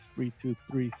again, that's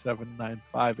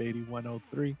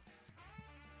 323-795-8103.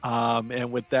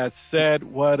 And with that said,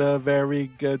 what a very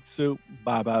good soup.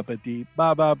 Ba ba ba dee,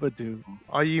 ba ba ba doo.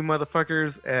 All you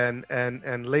motherfuckers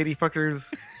and lady fuckers,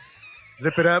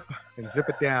 zip it up and zip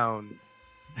it down.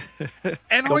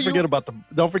 And Don't forget about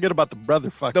the brother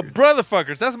fuckers. The brother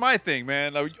fuckers. That's my thing,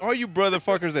 man. Like, all you brother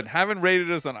fuckers that haven't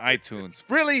rated us on iTunes.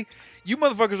 Really? You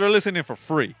motherfuckers are listening for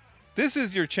free. This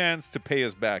is your chance to pay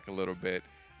us back a little bit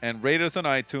and rate us on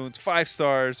iTunes 5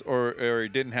 stars or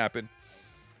it didn't happen.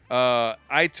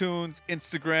 iTunes,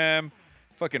 Instagram,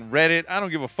 fucking Reddit. I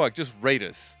don't give a fuck. Just rate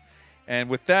us. And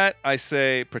with that, I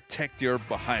say protect your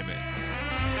behind.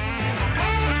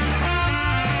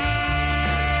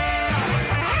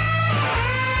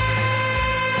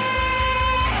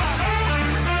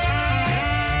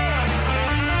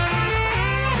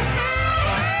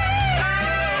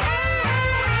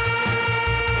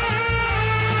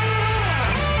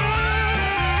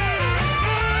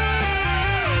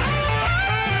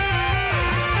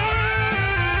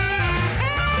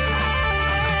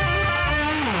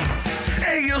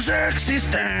 Ellos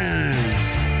existen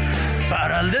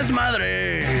para el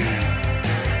desmadre.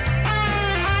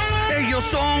 Ellos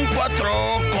son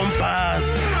 4 compas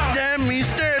de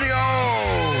misterio.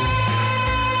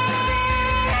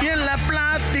 Y en la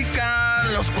plática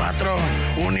los 4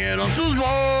 unieron sus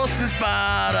voces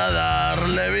para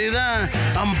darle vida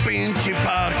a un pinche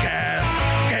podcast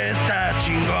que está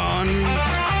chingón.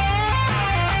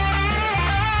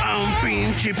 A un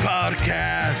pinche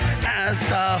podcast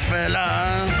está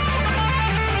feliz.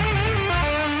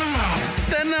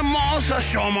 Tenemos a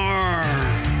Shomer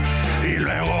y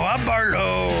luego a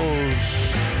Barlos.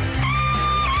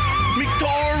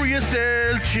 Victoria es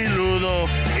el chiludo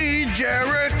y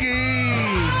Cherokee.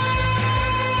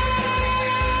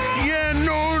 Y en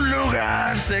un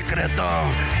lugar secreto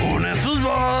unen sus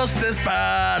voces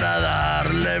para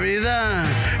darle vida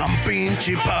a un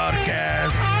pinche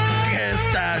podcast que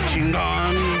está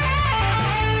chingón.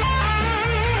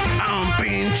 A un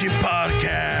pinche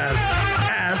podcast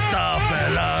está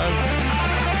feliz.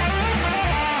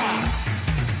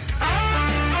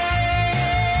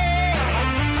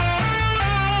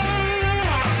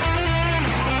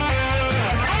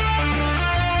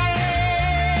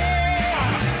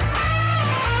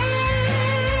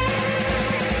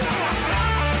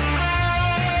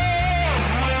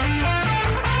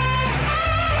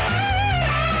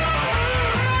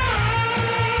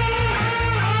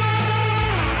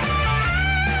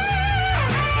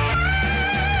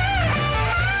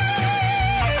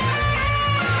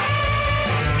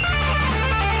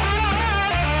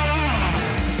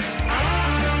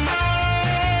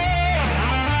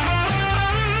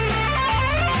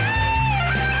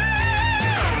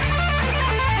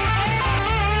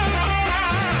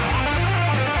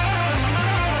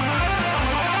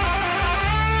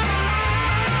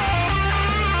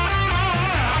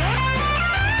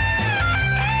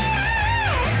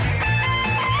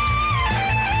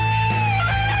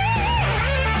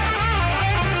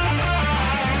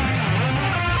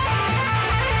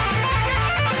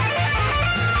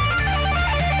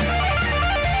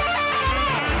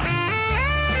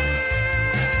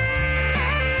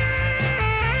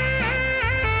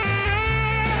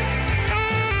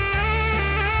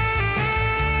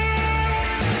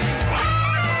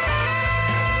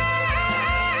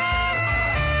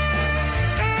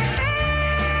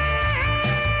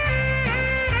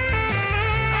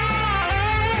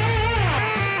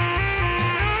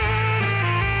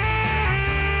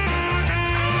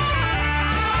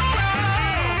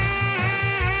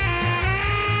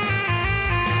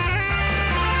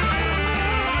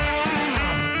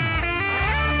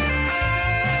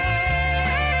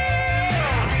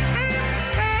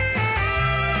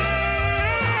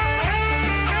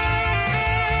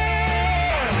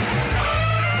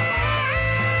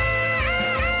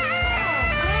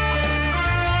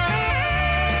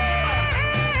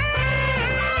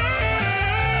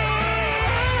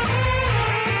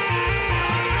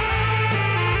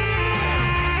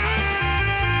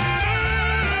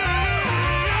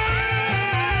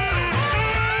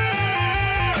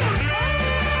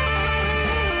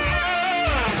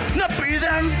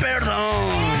 pidan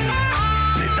perdón,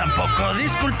 ni tampoco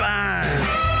disculpas.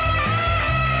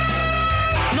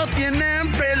 No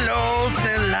tienen pelos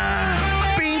en la